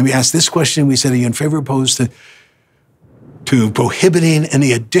then we asked this question. We said, are you in favor or opposed to to prohibiting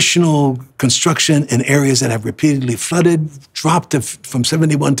any additional construction in areas that have repeatedly flooded, dropped from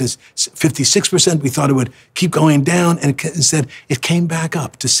 71 to 56%. We thought it would keep going down, and instead it came back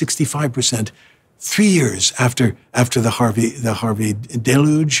up to 65% 3 years after the Harvey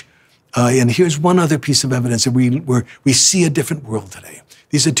deluge. And here's one other piece of evidence that we see a different world today.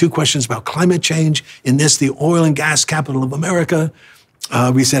 These are two questions about climate change. In this, the oil and gas capital of America,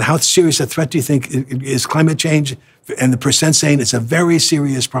 we said, how serious a threat do you think is climate change? And the percent saying it's a very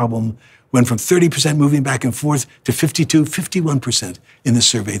serious problem went from 30% moving back and forth to 51% in the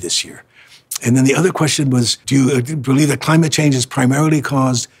survey this year. And then the other question was, do you believe that climate change is primarily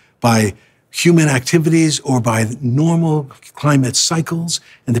caused by human activities or by normal climate cycles?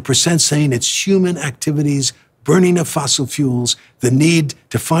 And the percent saying it's human activities, burning of fossil fuels, the need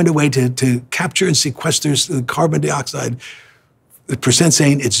to find a way to capture and sequester the carbon dioxide. The percent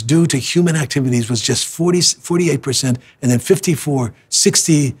saying it's due to human activities was just 48%, and then 54,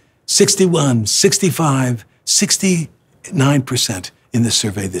 60, 61, 65, 69% in the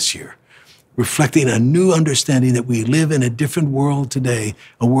survey this year, reflecting a new understanding that we live in a different world today,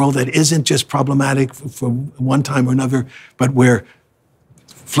 a world that isn't just problematic for one time or another, but where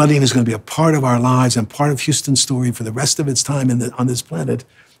flooding is going to be a part of our lives and part of Houston's story for the rest of its time on this planet.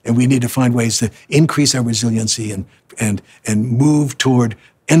 And we need to find ways to increase our resiliency and move toward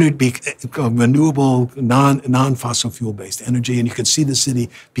renewable, non-fossil fuel-based energy. And you can see the city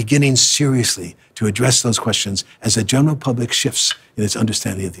beginning seriously to address those questions as the general public shifts in its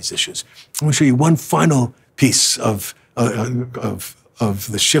understanding of these issues. I want to show you one final piece of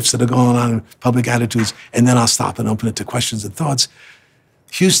the shifts that are going on in public attitudes, and then I'll stop and open it to questions and thoughts.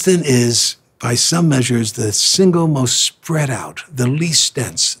 Houston is, by some measures, the single most spread out, the least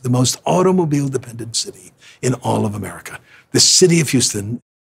dense, the most automobile-dependent city in all of America. The city of Houston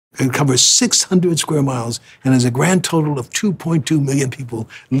covers 600 square miles and has a grand total of 2.2 million people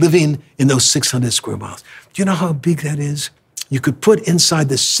living in those 600 square miles. Do you know how big that is? You could put inside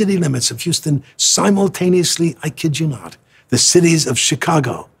the city limits of Houston simultaneously, I kid you not, the cities of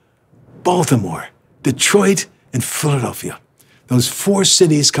Chicago, Baltimore, Detroit, and Philadelphia. Those four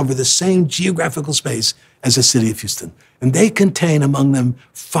cities cover the same geographical space as the city of Houston, and they contain among them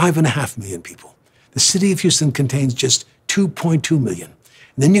 5.5 million people. The city of Houston contains just 2.2 million.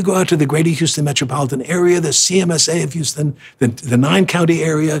 And then you go out to the greater Houston metropolitan area, the CMSA of Houston, the 9-county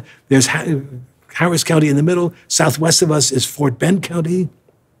area. There's Harris County in the middle. Southwest of us is Fort Bend County.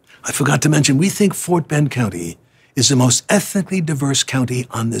 I forgot to mention, we think Fort Bend County is the most ethnically diverse county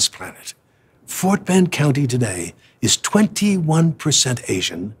on this planet. Fort Bend County today is 21%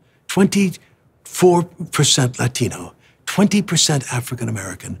 Asian, 24% Latino, 20% African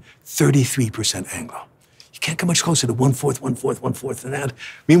American, 33% Anglo. You can't come much closer to one-fourth than that.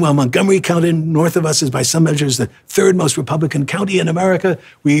 Meanwhile, Montgomery County, north of us, is by some measures the third most Republican county in America.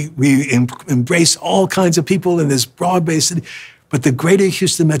 We embrace all kinds of people in this broad-based city. But the greater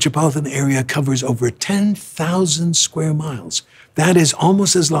Houston metropolitan area covers over 10,000 square miles. That is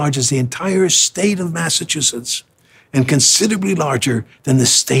almost as large as the entire state of Massachusetts, and considerably larger than the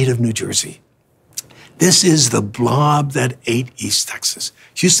state of New Jersey. This is the blob that ate East Texas.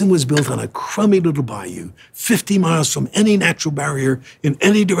 Houston was built on a crummy little bayou, 50 miles from any natural barrier in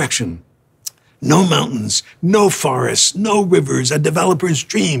any direction. No mountains, no forests, no rivers, a developer's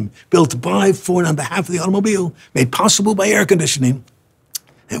dream, built by, for, and on behalf of the automobile, made possible by air conditioning.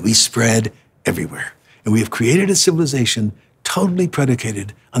 And we spread everywhere. And we have created a civilization totally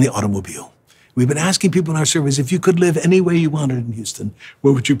predicated on the automobile. We've been asking people in our surveys, if you could live any way you wanted in Houston,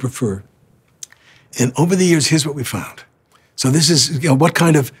 what would you prefer? And over the years, here's what we found. So this is, what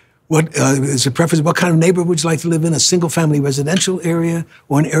kind of neighborhood would you like to live in? A single-family residential area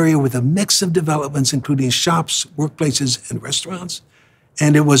or an area with a mix of developments, including shops, workplaces, and restaurants?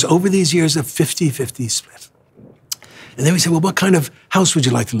 And it was, over these years, a 50-50 split. And then we said, well, what kind of house would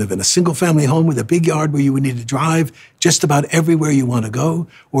you like to live in? A single-family home with a big yard where you would need to drive just about everywhere you want to go,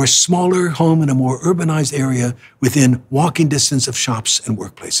 or a smaller home in a more urbanized area within walking distance of shops and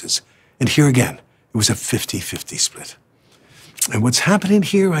workplaces? And here again, it was a 50-50 split. And what's happening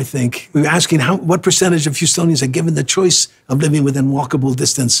here, I think, we're asking what percentage of Houstonians are given the choice of living within walkable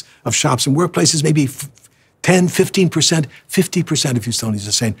distance of shops and workplaces. Maybe 10, 15%, 50% of Houstonians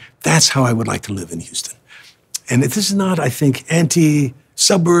are saying, that's how I would like to live in Houston. And this is not, I think,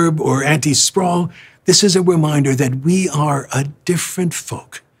 anti-suburb or anti-sprawl. This is a reminder that we are a different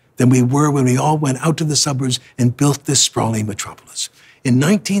folk than we were when we all went out to the suburbs and built this sprawling metropolis. In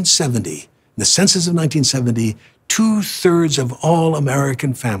 1970, in the census of 1970, 2/3 of all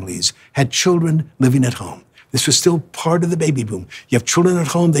American families had children living at home. This was still part of the baby boom. You have children at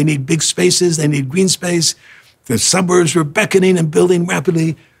home, they need big spaces, they need green space. The suburbs were beckoning and building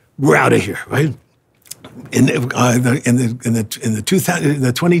rapidly. We're out of here, right? In the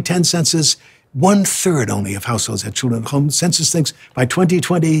 2010 census, 1/3 only of households had children at home. The census thinks by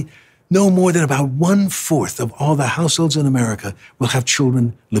 2020, no more than about 1/4 of all the households in America will have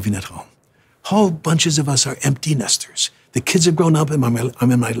children living at home. Whole bunches of us are empty nesters. The kids have grown up.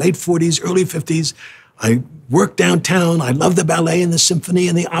 I'm in my late 40s, early 50s. I work downtown. I love the ballet and the symphony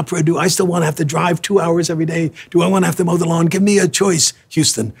and the opera. Do I still want to have to drive 2 hours every day? Do I want to have to mow the lawn? Give me a choice,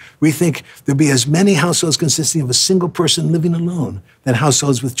 Houston. We think there'll be as many households consisting of a single person living alone than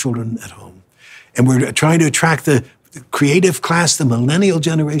households with children at home. And we're trying to attract the creative class, the millennial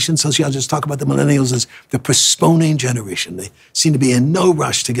generation. Sociologists talk about the millennials as the postponing generation. They seem to be in no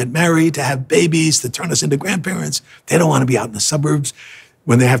rush to get married, to have babies, to turn us into grandparents. They don't want to be out in the suburbs.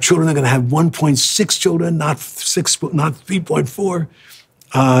 When they have children, they're going to have 1.6 children, not 3.4.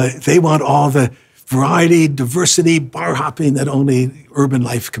 They want all the variety, diversity, bar hopping that only urban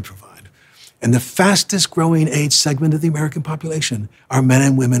life can provide. And the fastest growing age segment of the American population are men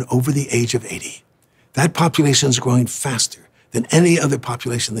and women over the age of 80. That population is growing faster than any other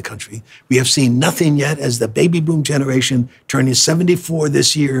population in the country. We have seen nothing yet as the baby boom generation, turning 74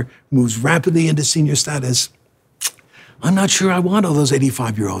 this year, moves rapidly into senior status. I'm not sure I want all those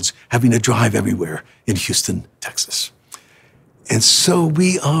 85-year-olds having to drive everywhere in Houston, Texas. And so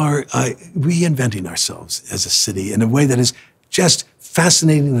we are reinventing ourselves as a city in a way that is just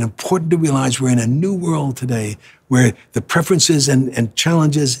fascinating and important to realize we're in a new world today where the preferences and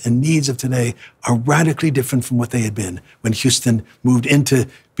challenges and needs of today are radically different from what they had been when Houston moved into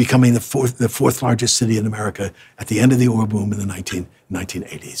becoming the fourth largest city in America at the end of the oil boom in the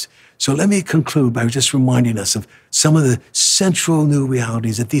 1980s. So let me conclude by just reminding us of some of the central new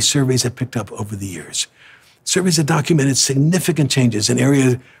realities that these surveys have picked up over the years. Surveys have documented significant changes in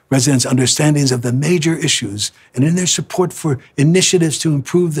area residents' understandings of the major issues and in their support for initiatives to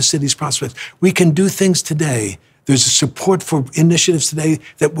improve the city's prospects. We can do things today. There's a support for initiatives today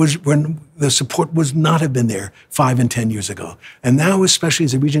that was when the support was not have been there 5 and 10 years ago. And now, especially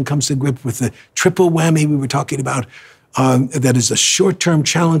as the region comes to grip with the triple whammy we were talking about, that is the short-term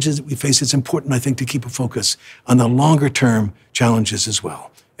challenges that we face, it's important, I think, to keep a focus on the longer-term challenges as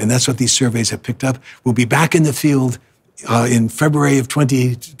well. And that's what these surveys have picked up. We'll be back in the field in February of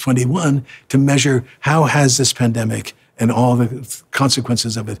 2021 to measure how has this pandemic and all the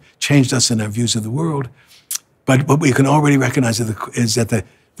consequences of it changed us in our views of the world. But what we can already recognize is that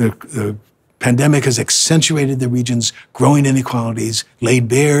the pandemic has accentuated the region's growing inequalities, laid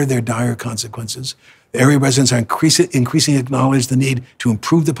bare their dire consequences. The area residents are increasingly acknowledge the need to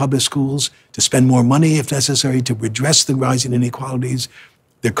improve the public schools, to spend more money if necessary, to redress the rising inequalities.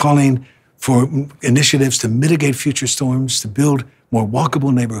 They're calling for initiatives to mitigate future storms, to build more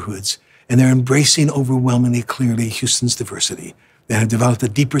walkable neighborhoods, and they're embracing overwhelmingly clearly Houston's diversity. They have developed a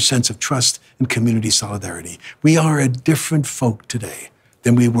deeper sense of trust and community solidarity. We are a different folk today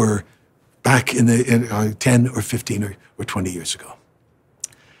than we were back in 10 or 15 or 20 years ago.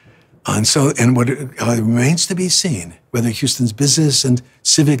 And what remains to be seen, whether Houston's business and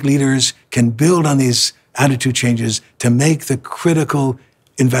civic leaders can build on these attitude changes to make the critical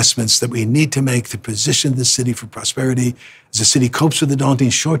investments that we need to make to position the city for prosperity. As the city copes with the daunting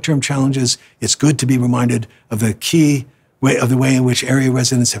short-term challenges, it's good to be reminded of the way in which area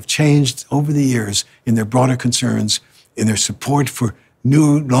residents have changed over the years in their broader concerns, in their support for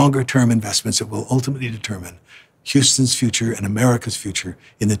new, longer-term investments that will ultimately determine Houston's future and America's future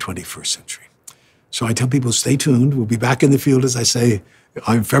in the 21st century. So I tell people, stay tuned. We'll be back in the field, as I say,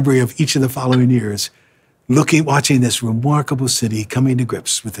 in February of each of the following years, watching this remarkable city coming to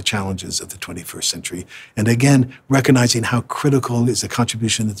grips with the challenges of the 21st century. And again, recognizing how critical is the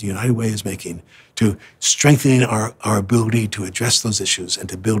contribution that the United Way is making to strengthening our ability to address those issues and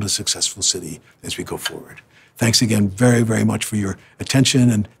to build a successful city as we go forward. Thanks again very, very much for your attention,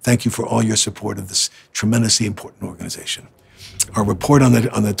 and thank you for all your support of this tremendously important organization. Our report on the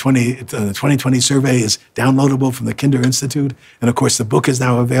 2020 survey is downloadable from the Kinder Institute. And of course, the book is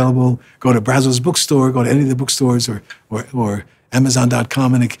now available. Go to Brazel's bookstore, go to any of the bookstores or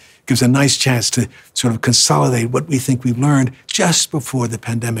Amazon.com, and it gives a nice chance to sort of consolidate what we think we've learned just before the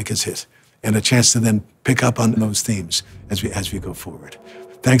pandemic has hit, and a chance to then pick up on those themes as we go forward.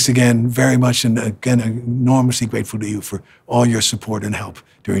 Thanks again very much, and again, enormously grateful to you for all your support and help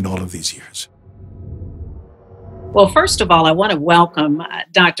during all of these years. Well, first of all, I want to welcome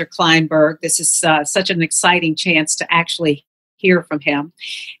Dr. Klineberg. This is such an exciting chance to actually hear from him,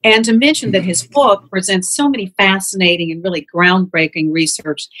 and to mention that his book presents so many fascinating and really groundbreaking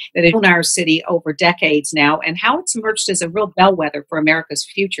research that has shown our city over decades now, and how it's emerged as a real bellwether for America's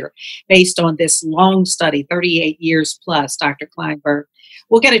future based on this long study, 38 years plus, Dr. Klineberg.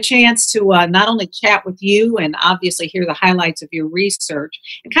 We'll get a chance to not only chat with you and obviously hear the highlights of your research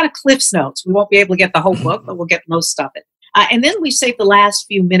and kind of Cliff's Notes. We won't be able to get the whole book, but we'll get most of it. And then we save the last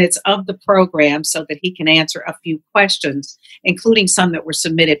few minutes of the program so that he can answer a few questions, including some that were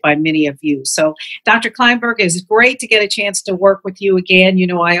submitted by many of you. So, Dr. Klineberg, it's great to get a chance to work with you again. You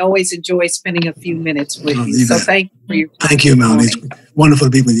know, I always enjoy spending a few minutes with you. So thank you for your time. Thank you, Melanie. It's wonderful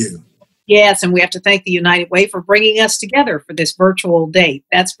to be with you. Yes, and we have to thank the United Way for bringing us together for this virtual date.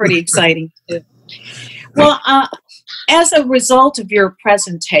 That's pretty exciting, too. Well, as a result of your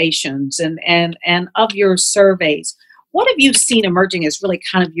presentations and of your surveys, what have you seen emerging as really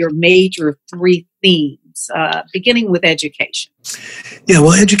kind of your major three themes, beginning with education? Yeah,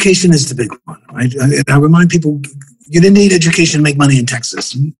 well, education is the big one, right? I remind people, you didn't need education to make money in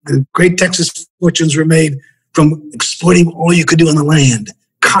Texas. The great Texas fortunes were made from exploiting all you could do on the land: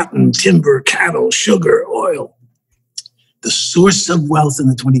 cotton, timber, cattle, sugar, oil. The source of wealth in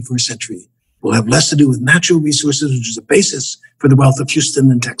the 21st century will have less to do with natural resources, which is the basis for the wealth of Houston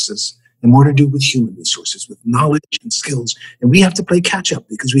and Texas, and more to do with human resources, with knowledge and skills. And we have to play catch up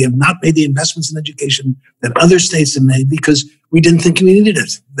because we have not made the investments in education that other states have made because we didn't think we needed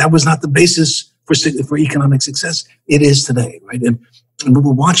it. That was not the basis for economic success. It is today, right? And what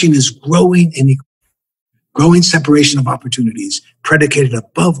we're watching is growing separation of opportunities predicated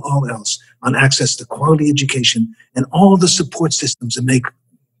above all else on access to quality education and all the support systems that make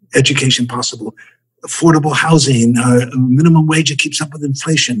education possible. Affordable housing, minimum wage that keeps up with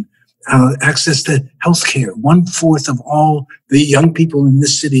inflation, access to health care. 1/4 of all the young people in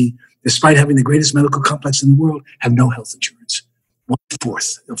this city, despite having the greatest medical complex in the world, have no health insurance.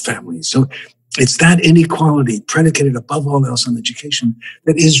 1/4 of families. So it's that inequality predicated above all else on education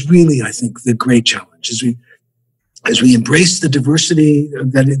that is really, I think, the great challenge. As we embrace the diversity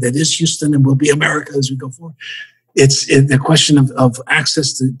that is Houston and will be America as we go forward, it's the question of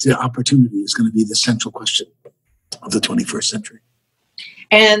access to opportunity is going to be the central question of the 21st century.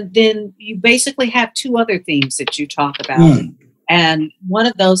 And then you basically have two other themes that you talk about. And one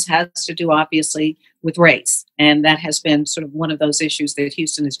of those has to do, obviously, with race. And that has been sort of one of those issues that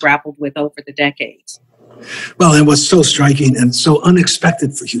Houston has grappled with over the decades. Well, and what's so striking and so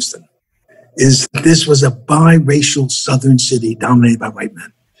unexpected for Houston is this was a biracial southern city dominated by white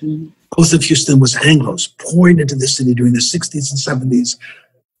men. Mm-hmm. Both of Houston was Anglos pouring into the city during the 60s and 70s.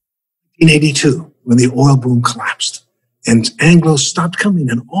 1982, when the oil boom collapsed. And Anglos stopped coming,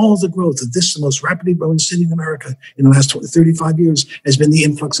 and all the growth of this, the most rapidly growing city in America in the last 35 years, has been the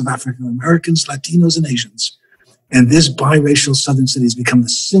influx of African Americans, Latinos, and Asians. And this biracial southern city has become the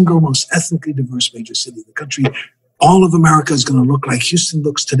single most ethnically diverse major city in the country. All of America is going to look like Houston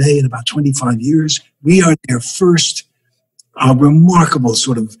looks today in about 25 years. We are their first remarkable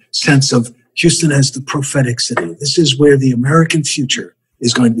sort of sense of Houston as the prophetic city. This is where the American future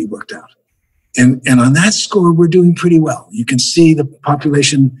is going to be worked out. And on that score, we're doing pretty well. You can see the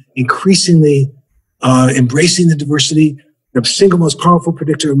population increasingly embracing the diversity. The single most powerful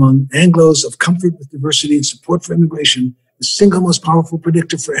predictor among Anglos of comfort with diversity and support for immigration, the single most powerful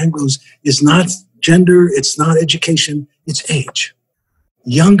predictor for Anglos is not gender, it's not education, it's age.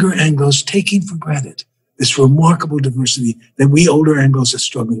 Younger Anglos taking for granted this remarkable diversity that we older Anglos are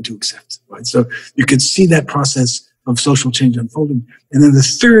struggling to accept. Right? So you can see that process of social change unfolding. And then the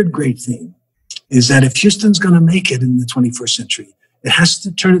third great theme is that if Houston's going to make it in the 21st century, it has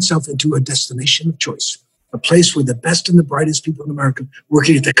to turn itself into a destination of choice, a place where the best and the brightest people in America,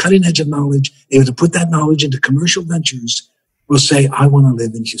 working at the cutting edge of knowledge, able to put that knowledge into commercial ventures, will say, I want to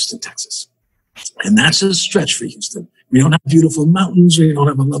live in Houston, Texas. And that's a stretch for Houston. We don't have beautiful mountains. We don't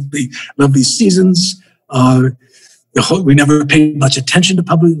have a lovely seasons. We never paid much attention to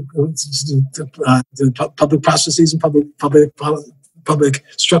public processes and public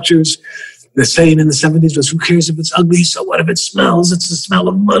structures. The saying in the 70s was, who cares if it's ugly? So what if it smells? It's the smell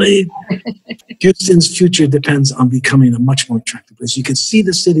of money. Houston's future depends on becoming a much more attractive place. You can see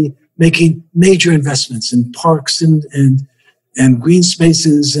the city making major investments in parks and green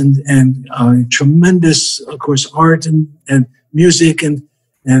spaces and tremendous, of course, art and music and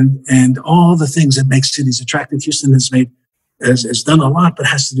all the things that make cities attractive. Houston has done a lot, but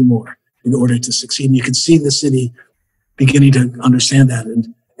has to do more in order to succeed. And you can see the city beginning to understand that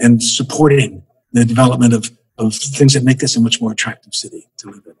and supporting the development of things that make this a much more attractive city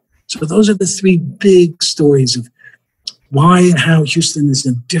to live in. So those are the three big stories of why and how Houston is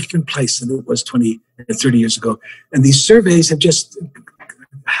in a different place than it was 20 30 years ago. And these surveys have just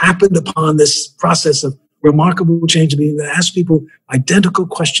happened upon this process of remarkable change, being able to ask people identical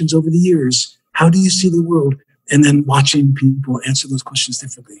questions over the years. How do you see the world? And then watching people answer those questions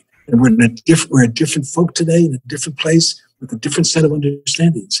differently. And we're a different folk today in a different place with a different set of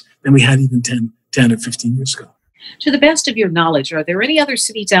understandings than we had even 10 or 15 years ago. To the best of your knowledge, are there any other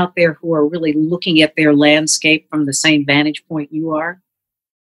cities out there who are really looking at their landscape from the same vantage point you are?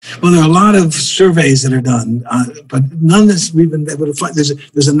 Well, there are a lot of surveys that are done, but none that we've been able to find.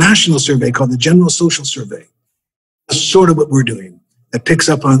 There's a national survey called the General Social Survey. That's sort of what we're doing. That picks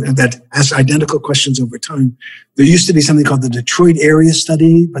up on, that asks identical questions over time. There used to be something called the Detroit Area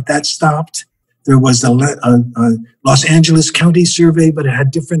Study, but that stopped. There was the Los Angeles County Survey, but it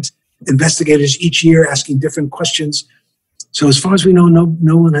had different investigators each year asking different questions. So as far as we know,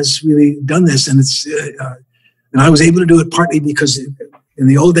 no one has really done this. And and I was able to do it partly because in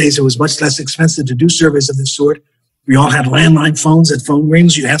the old days, it was much less expensive to do surveys of this sort. We all had landline phones. That phone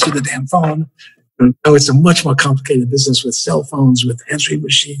rings, you answer the damn phone. Now it's a much more complicated business with cell phones, with answering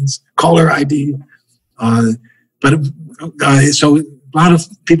machines, caller ID. So a lot of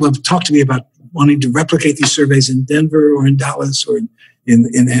people have talked to me about wanting to replicate these surveys in Denver or in Dallas or in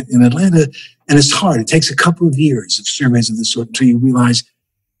Atlanta. And it's hard. It takes a couple of years of surveys of this sort until you realize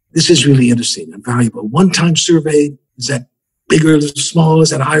this is really interesting and valuable. One-time survey, is that bigger or small? Is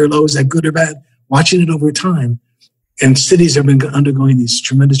that high or low? Is that good or bad? Watching it over time. And cities have been undergoing these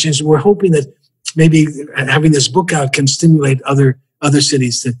tremendous changes. We're hoping that maybe having this book out can stimulate other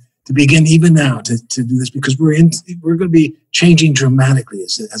cities to begin even now to do this, because we're going to be changing dramatically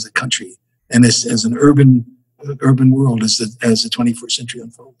as a country and as an urban world as the 21st century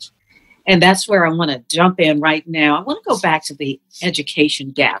unfolds. And that's where I want to jump in right now. I want to go back to the education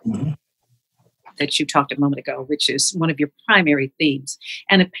gap that you talked a moment ago, which is one of your primary themes,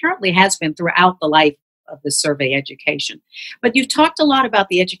 and apparently has been throughout the life of the survey education. But you've talked a lot about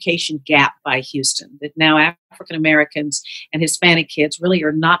the education gap by Houston, that now African Americans and Hispanic kids really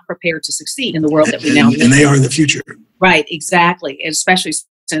are not prepared to succeed in the world that we now live in. And they are the future. Right, exactly, especially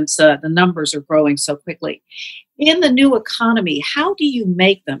since the numbers are growing so quickly. In the new economy, how do you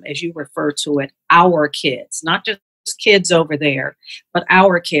make them, as you refer to it, our kids, not just kids over there, but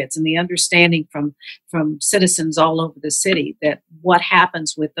our kids, and the understanding from citizens all over the city that what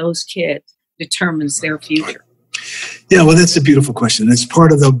happens with those kids determines their future? Yeah, well, that's a beautiful question. It's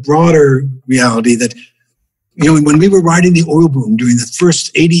part of the broader reality that, when we were riding the oil boom during the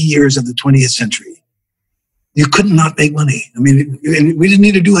first 80 years of the 20th century, you could not make money. I mean, we didn't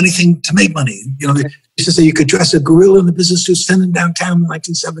need to do anything to make money. They used to say you could dress a gorilla in a business suit, send him downtown in the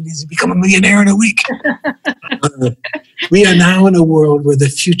 1970s, and become a millionaire in a week. We are now in a world where the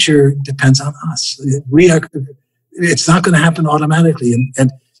future depends on us. It's not going to happen automatically.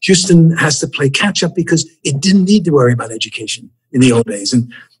 And Houston has to play catch up because it didn't need to worry about education in the old days.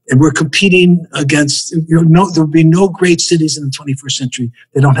 And we're competing against, there'll be no great cities in the 21st century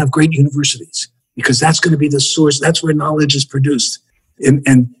that don't have great universities, because that's going to be the source. That's where knowledge is produced.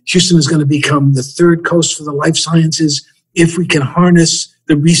 And Houston is going to become the third coast for the life sciences if we can harness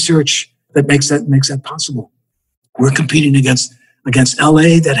the research that makes that possible. We're competing against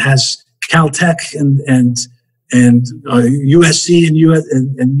LA that has Caltech and USC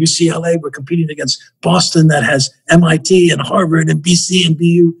and UCLA. We're competing against Boston that has MIT and Harvard and BC and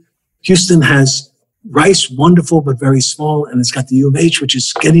BU. Houston has Rice, wonderful but very small, and it's got the U of H, which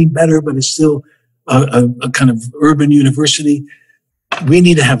is getting better, but is still a kind of urban university. We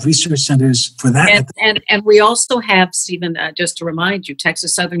need to have research centers for that. And we also have, Stephen, just to remind you,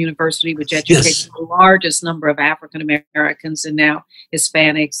 Texas Southern University, which educates the largest number of African Americans and now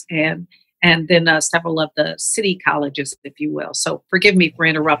Hispanics, and then several of the city colleges, if you will. So forgive me for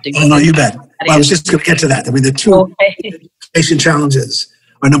interrupting. Oh, no, you bet. Well, I was just going to get to that. I mean, the two education challenges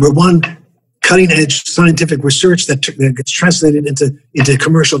are, number one, cutting-edge scientific research that gets translated into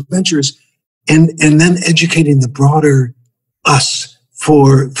commercial ventures, and then educating the broader us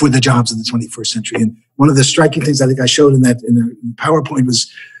for the jobs of the 21st century. And one of the striking things I think I showed in the PowerPoint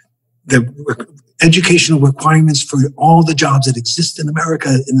was the educational requirements for all the jobs that exist in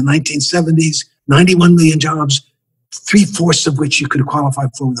America in the 1970s, 91 million jobs, 3/4 of which you could qualify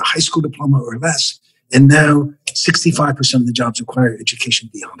for with a high school diploma or less. And now 65% of the jobs require education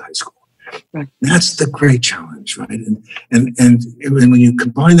beyond high school. Right. That's the great challenge, right? And when you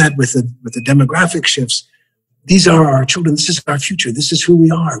combine that with the demographic shifts, these are our children. This is our future. This is who we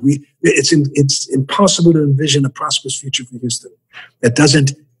are. It's impossible to envision a prosperous future for Houston that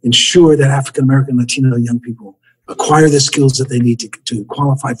doesn't ensure that African American, Latino young people acquire the skills that they need to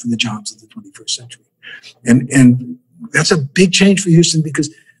qualify for the jobs of the 21st century. And that's a big change for Houston, because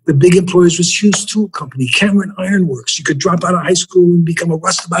The big employers was Hughes Tool Company, Cameron Iron Works. You could drop out of high school and become a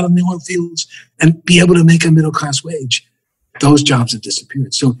rustabout in the oil fields and be able to make a middle-class wage. Those jobs have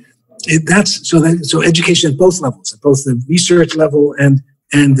disappeared. So education at both levels, at both the research level and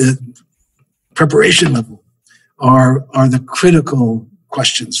the preparation level, are the critical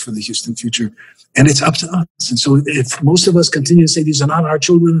questions for the Houston future. And it's up to us. And so if most of us continue to say these are not our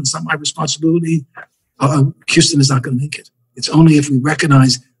children, it's not my responsibility, Houston is not going to make it. It's only if we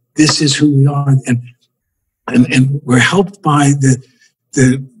recognize this is who we are, and we're helped by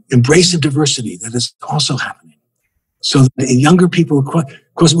the embrace of diversity that is also happening. So the younger people, of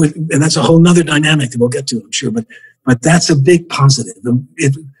course, and that's a whole nother dynamic that we'll get to, I'm sure, but that's a big positive.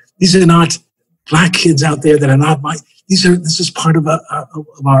 These are not Black kids out there that are not this is part of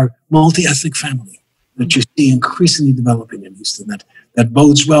our multi-ethnic family that you see increasingly developing in Houston that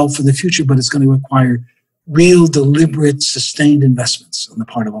bodes well for the future, but it's going to require real, deliberate, sustained investments on the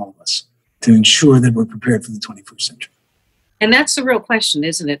part of all of us to ensure that we're prepared for the 21st century. And that's the real question,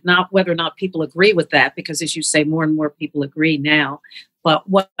 isn't it? Not whether or not people agree with that, because as you say, more and more people agree now, but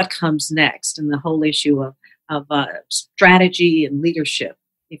what comes next, and the whole issue of strategy and leadership.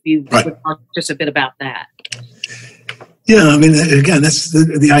 If you would talk just a bit about that. Yeah, I mean, again, that's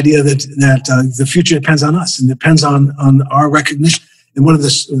the idea that the future depends on us and depends on our recognition. And one of the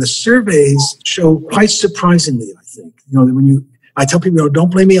surveys show, quite surprisingly, I think, when I tell people,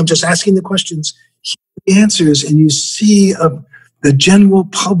 don't blame me, I'm just asking the questions, hear the answers, and you see the general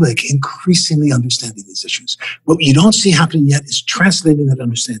public increasingly understanding these issues. What you don't see happening yet is translating that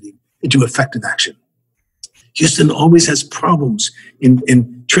understanding into effective action. Houston always has problems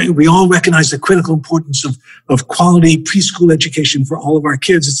in training. We all recognize the critical importance of quality preschool education for all of our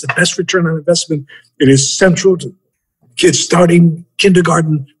kids. It's the best return on investment. It is central to kids starting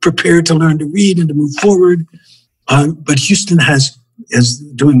kindergarten, prepared to learn to read and to move forward. But Houston is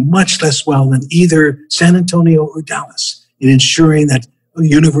doing much less well than either San Antonio or Dallas in ensuring that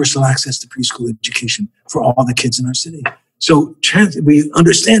universal access to preschool education for all the kids in our city. So we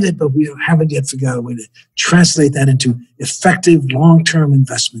understand it, but we haven't yet figured out a way to translate that into effective long-term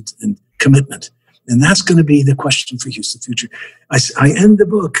investment and commitment. And that's going to be the question for Houston's future. I end the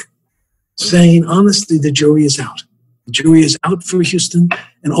book saying, honestly, the jury is out. The jury is out for Houston,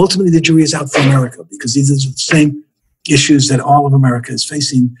 and ultimately the jury is out for America, because these are the same issues that all of America is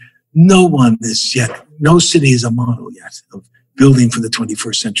facing. No city is a model yet of building for the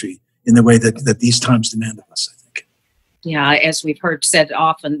 21st century in the way that these times demand of us, I think. Yeah, as we've heard said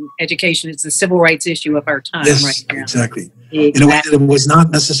often, education is the civil rights issue of our time right now. Exactly. In a way that it was not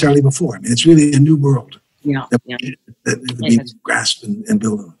necessarily before. I mean, it's really a new world that we grasp and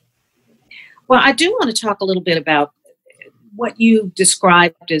build on. Well, I do want to talk a little bit about what you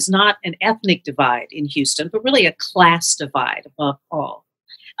described as not an ethnic divide in Houston, but really a class divide above all.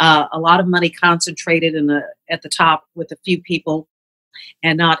 A lot of money concentrated at the top with a few people,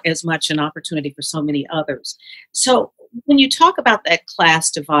 and not as much an opportunity for so many others. So when you talk about that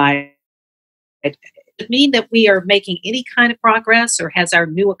class divide, does it mean that we are making any kind of progress, or has our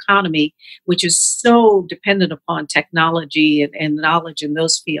new economy, which is so dependent upon technology and knowledge in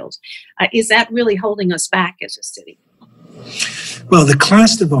those fields, is that really holding us back as a city? Well, the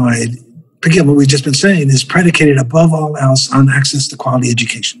class divide, again, what we've just been saying, is predicated above all else on access to quality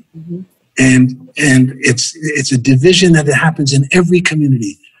education. Mm-hmm. And it's a division that happens in every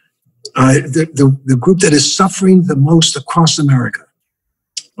community. The group that is suffering the most across America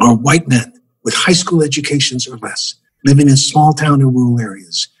are white men with high school educations or less, living in small town or rural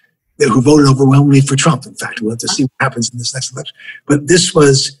areas, who voted overwhelmingly for Trump. In fact, we'll have to see what happens in this next election. But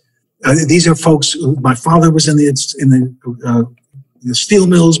these are folks my father was in the steel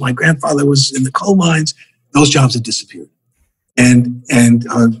mills, my grandfather was in the coal mines. Those jobs have disappeared.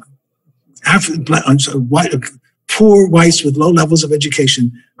 Poor whites with low levels of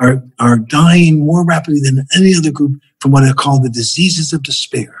education are dying more rapidly than any other group from what are called the diseases of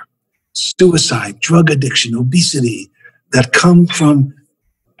despair, suicide, drug addiction, obesity, that come from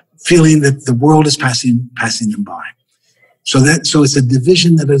feeling that the world is passing them by. So it's a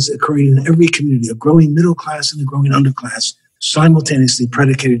division that is occurring in every community, a growing middle class and a growing underclass, simultaneously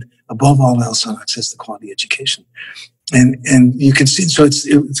predicated above all else on access to quality education. And you can see, so it's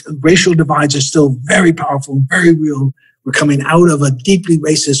racial divides are still very powerful, very real. We're coming out of a deeply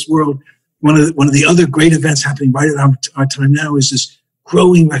racist world. One of the other great events happening right at our time now is this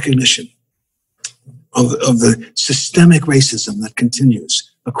growing recognition of the systemic racism that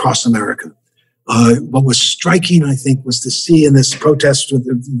continues across America. What was striking, I think, was to see in this protest with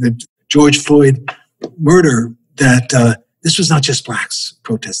the George Floyd murder that this was not just blacks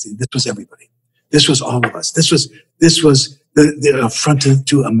protesting. This was everybody. This was all of us. This was the affront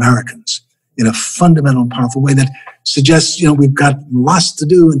to Americans in a fundamental and powerful way that suggests, we've got lots to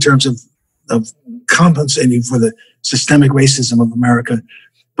do in terms of compensating for the systemic racism of America.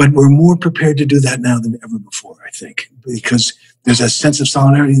 But we're more prepared to do that now than ever before, I think, because there's a sense of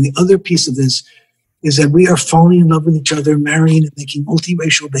solidarity. And the other piece of this is that we are falling in love with each other, marrying and making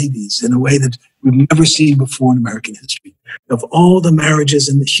multiracial babies in a way that we've never seen before in American history. Of all the marriages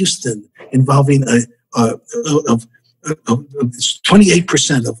in Houston involving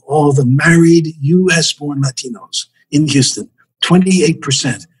 28% of all the married U.S.-born Latinos in Houston,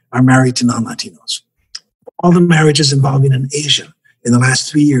 28% are married to non-Latinos. All the marriages involving an Asian in the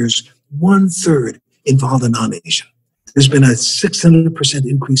last 3 years, 1/3 involved a non-Asian. There's been a 600%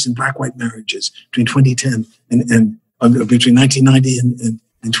 increase in black-white marriages between 2010 and between 1990 and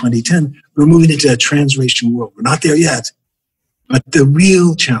 2010. We're moving into a transracial world. We're not there yet, but the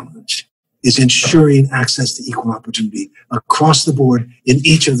real challenge is ensuring access to equal opportunity across the board in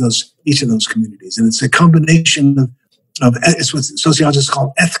each of those communities. And it's a combination of it's what sociologists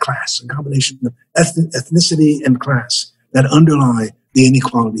call eth-class, a combination of ethnicity and class that underlie the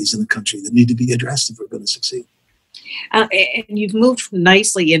inequalities in the country that need to be addressed if we're going to succeed. And you've moved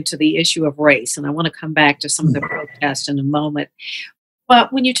nicely into the issue of race, and I want to come back to some of the protests in a moment.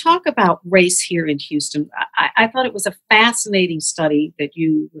 But when you talk about race here in Houston, I thought it was a fascinating study that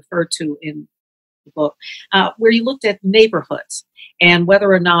you referred to in the book, where you looked at neighborhoods and whether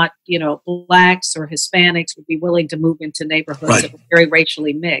or not, blacks or Hispanics would be willing to move into neighborhoods that were very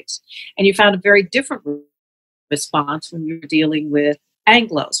racially mixed. And you found a very different response when you're dealing with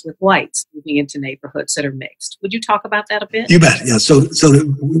Anglos, with whites moving into neighborhoods that are mixed. Would you talk about that a bit? You bet. Yeah. So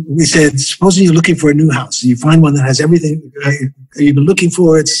we said, supposing you're looking for a new house and you find one that has everything you've been looking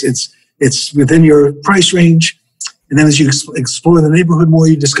for, it's within your price range. And then as you explore the neighborhood more,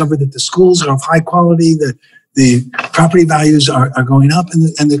 you discover that the schools are of high quality, the property values are going up,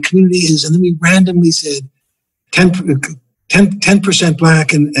 and the community is. And then we randomly said 10%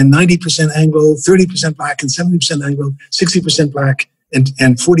 black and 90% Anglo, 30% black and 70% Anglo, 60% black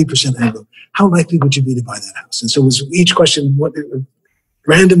and 40% Anglo. How likely would you be to buy that house? And so it was each question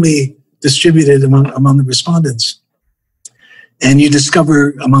randomly distributed among the respondents. And you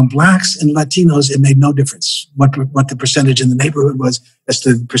discover among blacks and Latinos, it made no difference what the percentage in the neighborhood was, as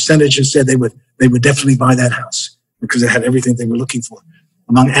to the percentage who said they would definitely buy that house because it had everything they were looking for.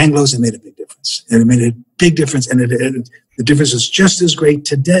 Among Anglos, it made a big difference. And it made a big difference. And the difference is just as great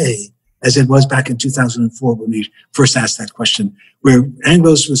today as it was back in 2004 when we first asked that question, where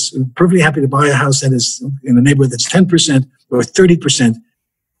Anglos was perfectly happy to buy a house that is in a neighborhood that's 10% or 30%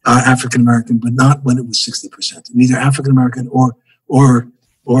 African-American, but not when it was 60%. Neither African-American or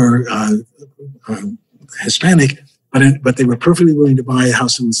Hispanic, but they were perfectly willing to buy a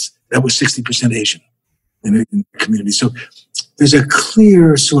house that was 60% Asian in the community. So there's a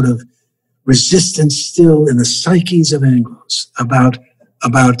clear sort of resistance still in the psyches of Anglos about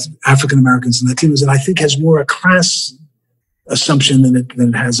African-Americans and Latinos, and I think has more a class assumption than it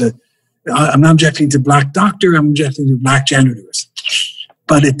has I'm not objecting to black doctor, I'm objecting to black janitors.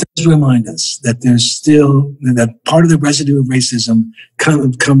 But it does remind us that there's still, that part of the residue of racism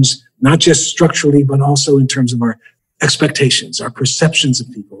comes not just structurally, but also in terms of our expectations, our perceptions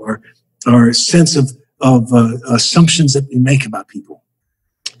of people, our sense of assumptions that we make about people.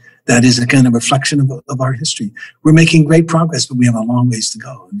 That is, again, a reflection of our history. We're making great progress, but we have a long ways to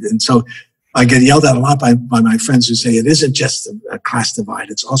go. And so I get yelled at a lot by my friends who say it isn't just a class divide,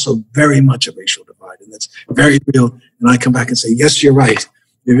 it's also very much a racial divide, and that's very real. And I come back and say, yes, you're right.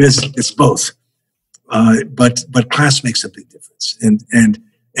 It is. It's both. But class makes a big difference.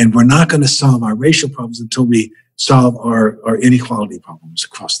 And we're not going to solve our racial problems until we solve our inequality problems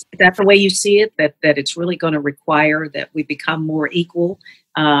across the. Is that the way you see it? That it's really going to require that we become more equal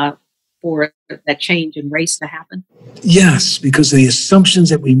for that change in race to happen? Yes, because the assumptions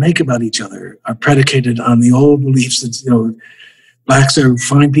that we make about each other are predicated on the old beliefs that blacks are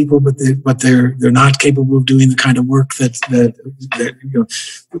fine people, but they're not capable of doing the kind of work that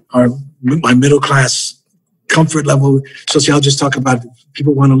my middle class comfort level. Sociologists talk about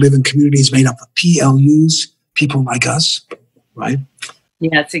people want to live in communities made up of PLUs, people like us, right?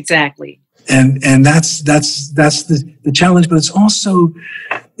 Yes, exactly. And that's the challenge, but it's also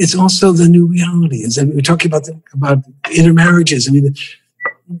the new reality. Is that we're talking about intermarriages. I mean,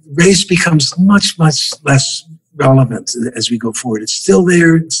 race becomes much less relevant as we go forward. It's still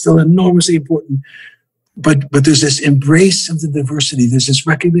there. It's still enormously important. But there's this embrace of the diversity. There's this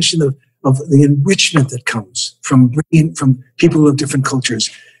recognition of the enrichment that comes from people of different cultures.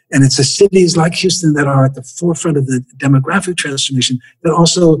 And it's the cities like Houston that are at the forefront of the demographic transformation that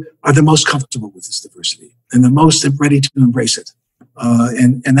also are the most comfortable with this diversity. and the most ready to embrace it.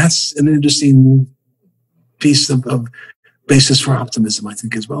 And that's an interesting piece of basis for optimism, I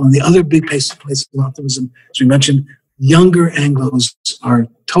think, as well. And the other big place of optimism, as we mentioned, younger Anglos are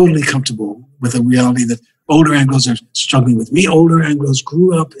totally comfortable with a reality that older Anglos are struggling with. We older Anglos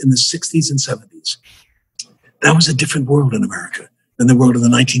grew up in the 60s and 70s. That was a different world in America than the world of the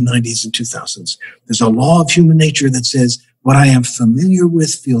 1990s and 2000s. There's a law of human nature that says what I am familiar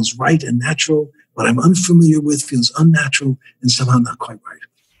with feels right and natural. What I'm unfamiliar with feels unnatural and somehow not quite right.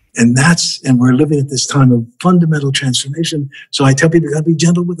 And we're living at this time of fundamental transformation. So I tell people, you gotta be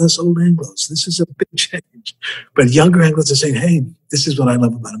gentle with us old Anglos. This is a big change. But younger Anglos are saying, hey, this is what I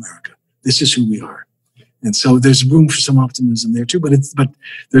love about America. This is who we are. And so there's room for some optimism there too, but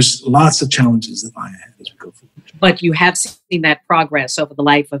there's lots of challenges that lie ahead as we go forward. But you have seen that progress over the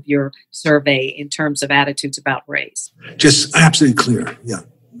life of your survey in terms of attitudes about race. Just absolutely clear, yeah.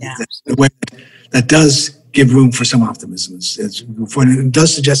 That does give room for some optimism. It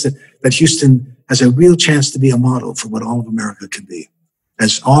does suggest that Houston has a real chance to be a model for what all of America can be,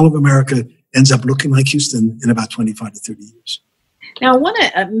 as all of America ends up looking like Houston in about 25 to 30 years. Now, I want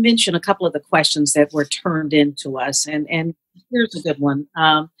to mention a couple of the questions that were turned in to us, and here's a good one.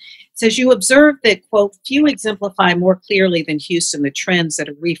 It says, you observe that, quote, few exemplify more clearly than Houston the trends that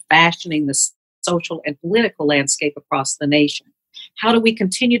are refashioning the social and political landscape across the nation. How do we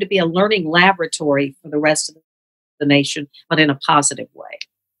continue to be a learning laboratory for the rest of the nation, but in a positive way?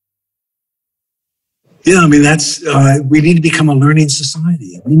 Yeah, I mean, we need to become a learning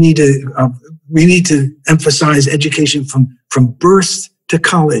society. We need to emphasize education from birth to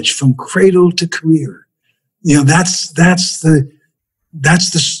college, from cradle to career. You know, that's the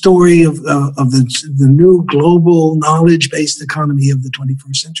story of the new global knowledge-based economy of the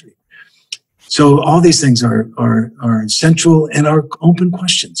 21st century. So all these things are central and are open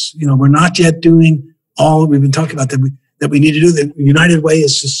questions. You know, we're not yet doing all we've been talking about that we need to do. The United Way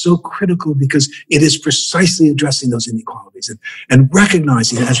is just so critical because it is precisely addressing those inequalities and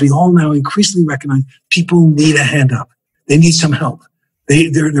recognizing, as we all now increasingly recognize, people need a hand up. They need some help.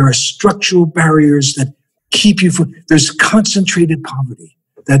 There are structural barriers that keep you from. There's concentrated poverty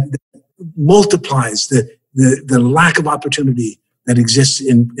that multiplies the lack of opportunity that exists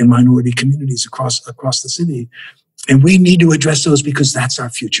in minority communities across the city. And we need to address those because that's our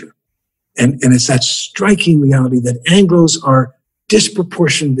future. And it's that striking reality that Anglos are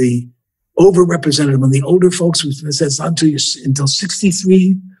disproportionately overrepresented among the older folks. It says until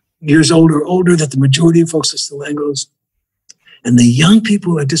 63 years old or older that the majority of folks are still Anglos. And the young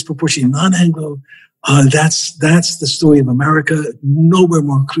people are disproportionately non-Anglo. That's the story of America, nowhere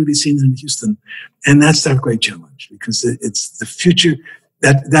more clearly seen than in Houston. And that's our great challenge because it's the future,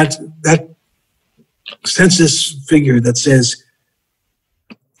 that census figure that says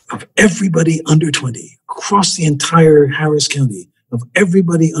of everybody under 20, across the entire Harris County, of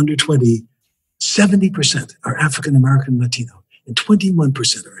everybody under 20, 70% are African American and Latino, and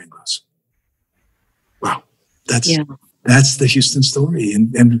 21% are Anglos. Wow, that's the Houston story,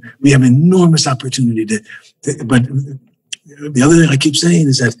 and we have enormous opportunity to. But the other thing I keep saying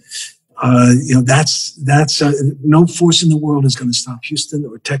is that that's no force in the world is going to stop Houston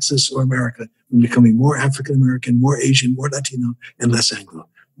or Texas or America from becoming more African American, more Asian, more Latino, and less Anglo.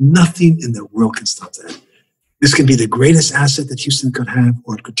 Nothing in the world can stop that. This can be the greatest asset that Houston could have,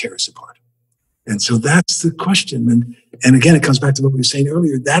 or it could tear us apart. And so that's the question. And again, it comes back to what we were saying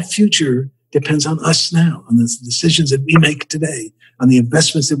earlier. That future depends on us now, on the decisions that we make today, on the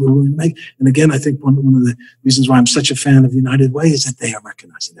investments that we're willing to make. And again, I think one of the reasons why I'm such a fan of United Way is that they are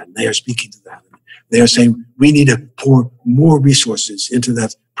recognizing that, and they are speaking to that. They are saying we need to pour more resources into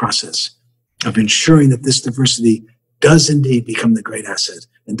that process of ensuring that this diversity does indeed become the great asset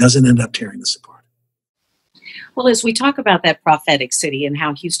and doesn't end up tearing us apart. Well, as we talk about that prophetic city and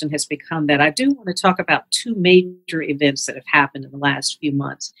how Houston has become that, I do want to talk about two major events that have happened in the last few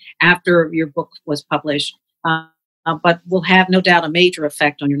months after your book was published, but will have no doubt a major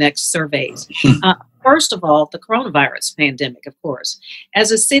effect on your next surveys. First of all, the coronavirus pandemic, of course.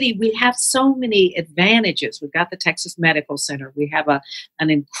 As a city, we have so many advantages. We've got the Texas Medical Center. We have an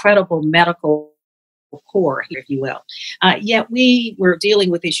incredible medical core here, if you will. Yet we were dealing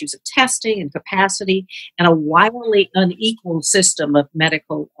with issues of testing and capacity and a wildly unequal system of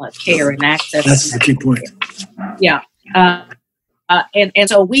medical care and access. That's the key point. Yeah. And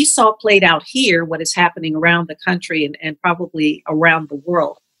so we saw played out here what is happening around the country and probably around the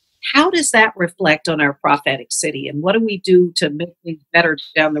world. How does that reflect on our prophetic city? And what do we do to make things better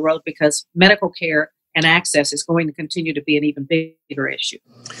down the road? Because medical care and access is going to continue to be an even bigger issue.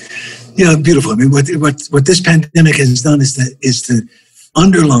 Yeah, beautiful. I mean, what this pandemic has done is to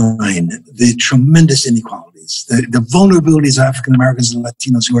underline the tremendous inequalities, the vulnerabilities of African Americans and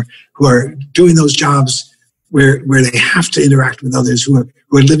Latinos who are doing those jobs where they have to interact with others, who are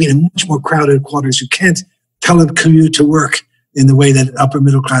living in much more crowded quarters, who can't telecommute to work in the way that upper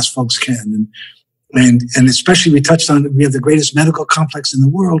middle class folks can. And especially we have the greatest medical complex in the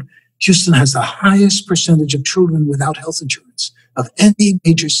world. Houston has the highest percentage of children without health insurance of any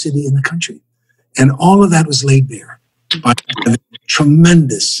major city in the country. And all of that was laid bare by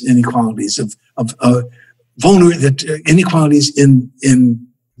tremendous inequalities inequalities in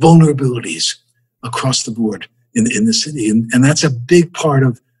vulnerabilities across the board in the city. And that's a big part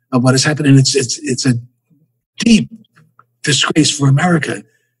of what has happened. And it's a deep disgrace for America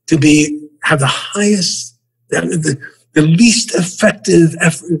to have the highest, the least effective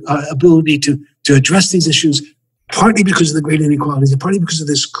ability to address these issues, partly because of the great inequalities and partly because of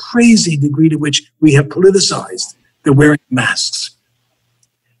this crazy degree to which we have politicized the wearing masks.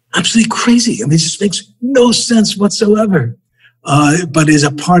 Absolutely crazy. I mean, it just makes no sense whatsoever. But is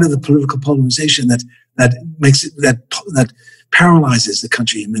a part of the political polarization that makes it, that paralyzes the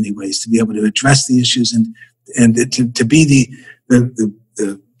country in many ways to be able to address the issues and to be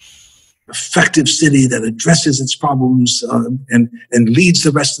the effective city that addresses its problems and leads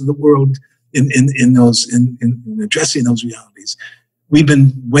the rest of the world in addressing those realities. We've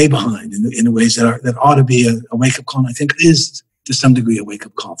been way behind in ways that ought to be a wake-up call, and I think is to some degree a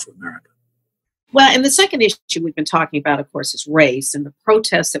wake-up call for America. Well, and the second issue we've been talking about, of course, is race and the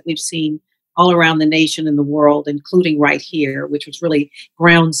protests that we've seen all around the nation and the world, including right here, which was really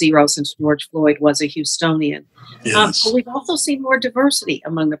ground zero since George Floyd was a Houstonian. Yes. But we've also seen more diversity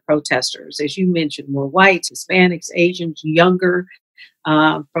among the protesters, as you mentioned, more whites, Hispanics, Asians, younger,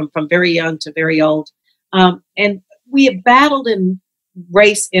 from very young to very old. And we have battled in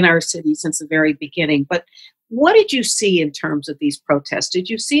race in our city since the very beginning. But what did you see in terms of these protests? Did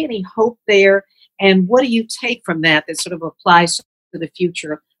you see any hope there? And what do you take from that sort of applies to the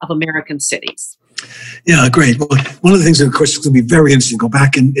future of American cities? Yeah, great. Well, one of the things that, of course, is going to be very interesting, go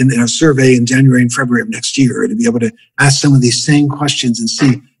back in our survey in January and February of next year to be able to ask some of these same questions and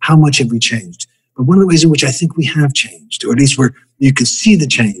see how much have we changed. But one of the ways in which I think we have changed, or at least where you can see the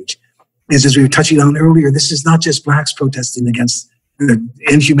change, is, as we were touching on earlier, this is not just blacks protesting against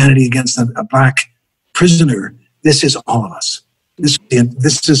inhumanity against a black prisoner. This is all of us.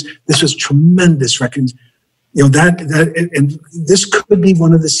 This was tremendous recognition. You know, and this could be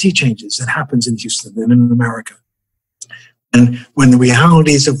one of the sea changes that happens in Houston and in America. And when the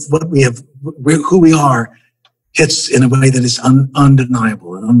realities of what we have, who we are, hits in a way that is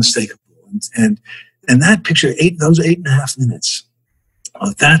undeniable and unmistakable. And that picture, those 8.5 minutes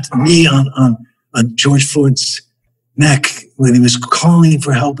of that knee on George Floyd's neck when he was calling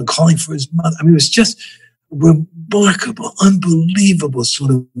for help and calling for his mother. I mean, it was just remarkable, unbelievable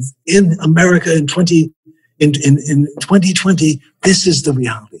sort of in America in 2020, this is the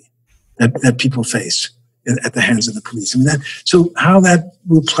reality that people face at the hands of the police. I mean, so how that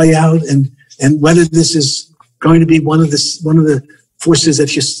will play out and whether this is going to be one of the forces that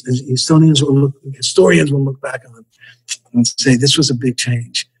historians will look back on and say this was a big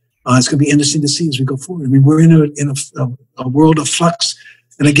change. It's going to be interesting to see as we go forward. I mean, we're in a world of flux,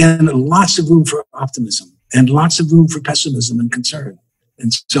 and again, lots of room for optimism and lots of room for pessimism and concern.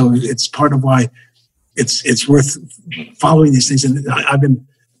 And so it's part of why it's worth following these things. And I've been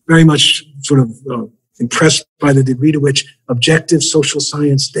very much sort of impressed by the degree to which objective social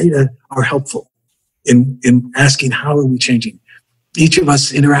science data are helpful in asking how are we changing. Each of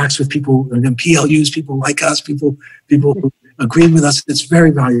us interacts with people, and PLUs, people like us, people who agree with us. It's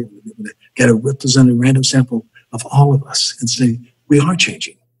very valuable to get a representative random sample of all of us and say, we are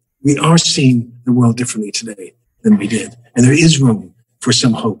changing. We are seeing the world differently today than we did. And there is room for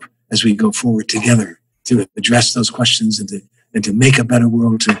some hope as we go forward together to address those questions and to make a better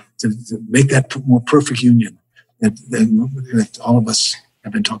world, to make that more perfect union that all of us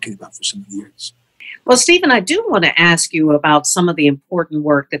have been talking about for so many years. Well, Stephen, I do want to ask you about some of the important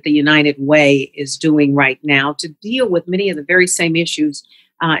work that the United Way is doing right now to deal with many of the very same issues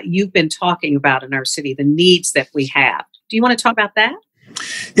you've been talking about in our city, the needs that we have. Do you want to talk about that?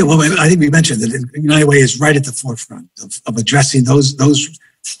 Yeah, well, I think we mentioned that the United Way is right at the forefront of addressing those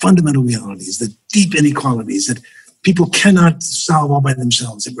fundamental realities, the deep inequalities that people cannot solve all by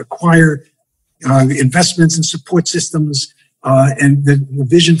themselves. That require investments and support systems. And the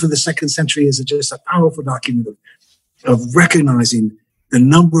vision for the second century is just a powerful document of recognizing the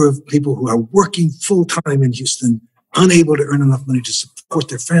number of people who are working full-time in Houston, unable to earn enough money to support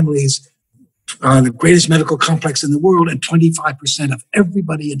their families, the greatest medical complex in the world, and 25% of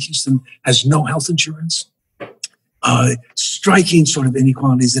everybody in Houston has no health insurance. striking sort of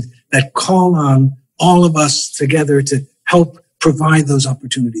inequalities that call on all of us together to help provide those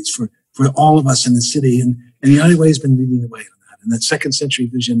opportunities for all of us in the city. And United Way has been leading the way on that. And that second century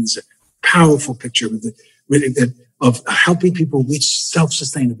vision is a powerful picture of helping people reach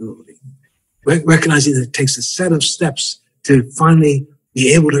self-sustainability, recognizing that it takes a set of steps to finally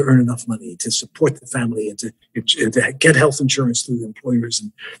be able to earn enough money to support the family and to get health insurance through the employers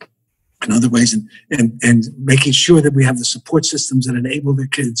and other ways, and making sure that we have the support systems that enable their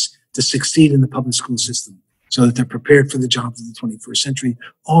kids to succeed in the public school system so that they're prepared for the jobs of the 21st century.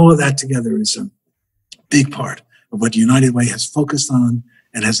 All of that together is a big part of what United Way has focused on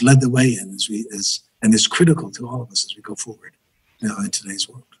and has led the way in and is critical to all of us as we go forward in today's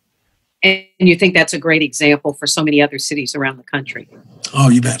world. And you think that's a great example for so many other cities around the country? Oh,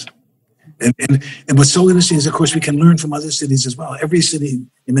 you bet. And what's so interesting is, of course, we can learn from other cities as well. Every city,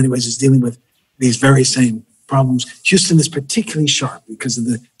 in many ways, is dealing with these very same problems. Houston is particularly sharp because of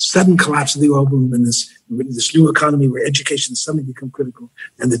the sudden collapse of the oil boom and this new economy where education has suddenly become critical,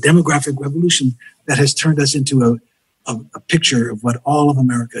 and the demographic revolution that has turned us into a picture of what all of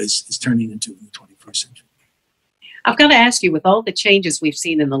America is turning into in the 21st century. I've got to ask you, with all the changes we've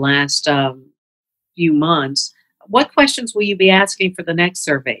seen in the last few months, what questions will you be asking for the next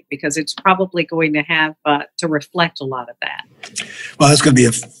survey? Because it's probably going to have to reflect a lot of that. Well, it's going to be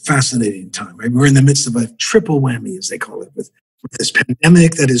a fascinating time, right? We're in the midst of a triple whammy, as they call it, with this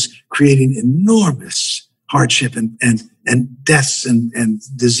pandemic that is creating enormous hardship and deaths and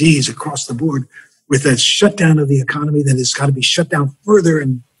disease across the board, with a shutdown of the economy that has got to be shut down further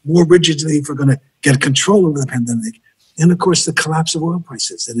and more rigidly if we're going to get control over the pandemic. And of course, the collapse of oil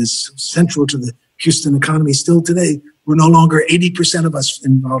prices that is central to the Houston economy still today. We're no longer 80% of us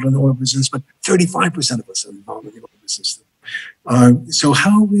involved in the oil business, but 35% of us are involved in the oil business. So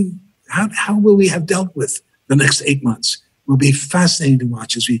how will we have dealt with the next 8 months? Will be fascinating to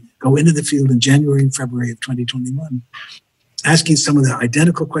watch as we go into the field in January and February of 2021, asking some of the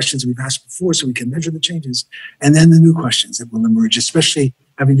identical questions we've asked before so we can measure the changes, and then the new questions that will emerge, especially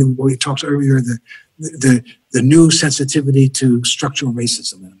having to do with what we talked earlier, the new sensitivity to structural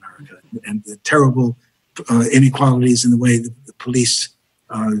racism in America and the terrible inequalities in the way the police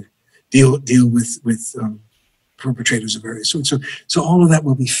deal with perpetrators of various sorts. So all of that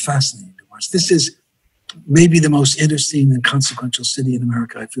will be fascinating to watch. This is maybe the most interesting and consequential city in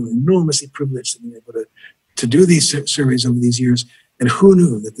America. I feel enormously privileged to be able to do these surveys over these years. And who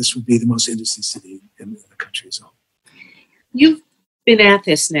knew that this would be the most interesting city in the country as well. You've been at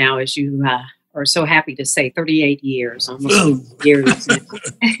this now, as you are so happy to say, 38 years, almost years.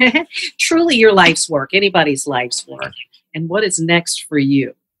 Truly your life's work, anybody's life's work. And what is next for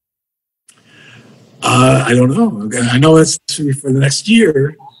you? I don't know. I know it's for the next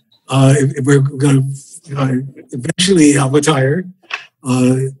year. If we're going to eventually I'll retire,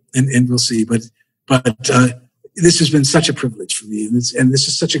 and we'll see. But this has been such a privilege for me, and this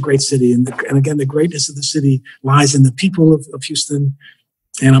is such a great city. And again, the greatness of the city lies in the people of Houston.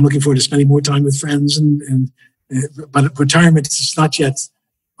 And I'm looking forward to spending more time with friends. But retirement is not yet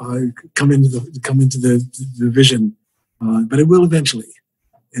come into the vision, but it will eventually.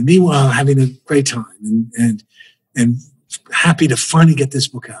 And meanwhile, having a great time and happy to finally get this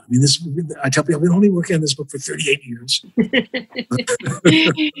book out. I mean, I tell people I've been only working on this book for 38 years.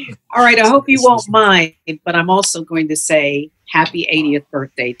 All right, I hope you won't mind, but I'm also going to say happy 80th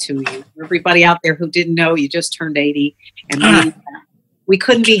birthday to you. Everybody out there who didn't know, you just turned 80, and we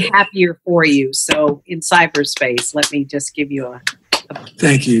couldn't be happier for you. So in cyberspace, let me just give you a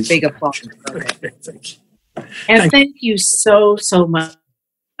thank you. Big applause. Thank you. And thank you so much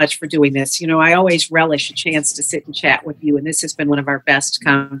for doing this. You know, I always relish a chance to sit and chat with you, and this has been one of our best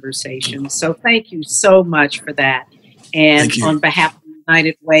conversations. So thank you so much for that. And on behalf of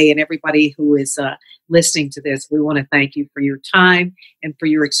United Way and everybody who is listening to this, we want to thank you for your time and for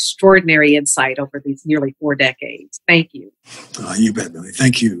your extraordinary insight over these nearly 4 decades. Thank you. You bet, Millie.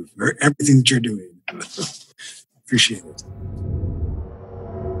 Thank you for everything that you're doing. Appreciate it.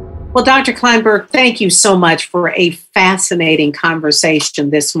 Well, Dr. Klineberg, thank you so much for a fascinating conversation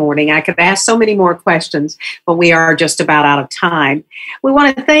this morning. I could ask so many more questions, but we are just about out of time. We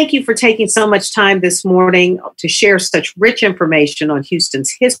want to thank you for taking so much time this morning to share such rich information on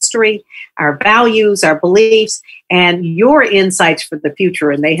Houston's history, our values, our beliefs, and your insights for the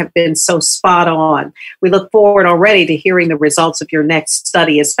future, and they have been so spot on. We look forward already to hearing the results of your next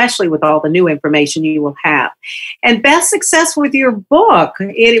study, especially with all the new information you will have. And best success with your book.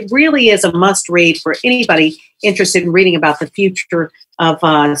 It really is a must-read for anybody interested in reading about the future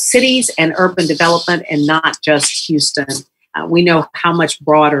of cities and urban development, and not just Houston. We know how much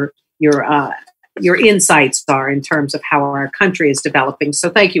broader your your insights are in terms of how our country is developing. So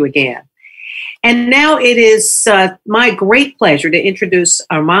thank you again. And now it is my great pleasure to introduce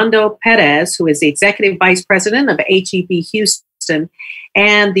Armando Perez, who is the Executive Vice President of HEB Houston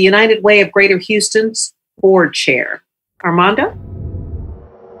and the United Way of Greater Houston's Board Chair. Armando?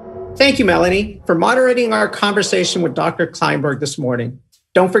 Thank you, Melanie, for moderating our conversation with Dr. Klineberg this morning.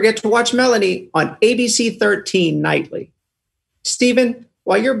 Don't forget to watch Melanie on ABC 13 nightly. Stephen,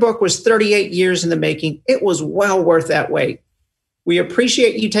 while your book was 38 years in the making, it was well worth that wait. We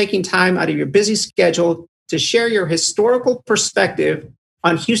appreciate you taking time out of your busy schedule to share your historical perspective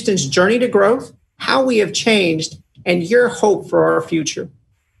on Houston's journey to growth, how we have changed, and your hope for our future.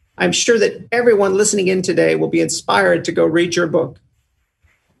 I'm sure that everyone listening in today will be inspired to go read your book.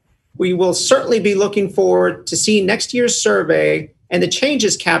 We will certainly be looking forward to seeing next year's survey and the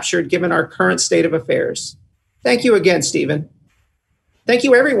changes captured given our current state of affairs. Thank you again, Stephen. Thank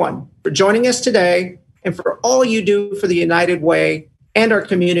you, everyone, for joining us today and for all you do for the United Way and our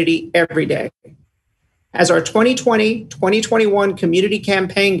community every day. As our 2020-2021 community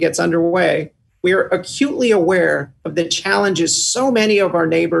campaign gets underway, we are acutely aware of the challenges so many of our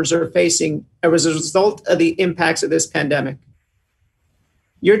neighbors are facing as a result of the impacts of this pandemic.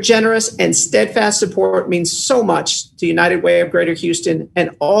 Your generous and steadfast support means so much to United Way of Greater Houston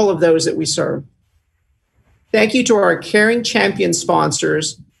and all of those that we serve. Thank you to our caring champion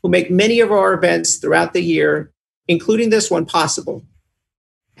sponsors who make many of our events throughout the year, including this one, possible.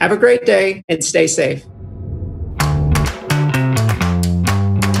 Have a great day and stay safe.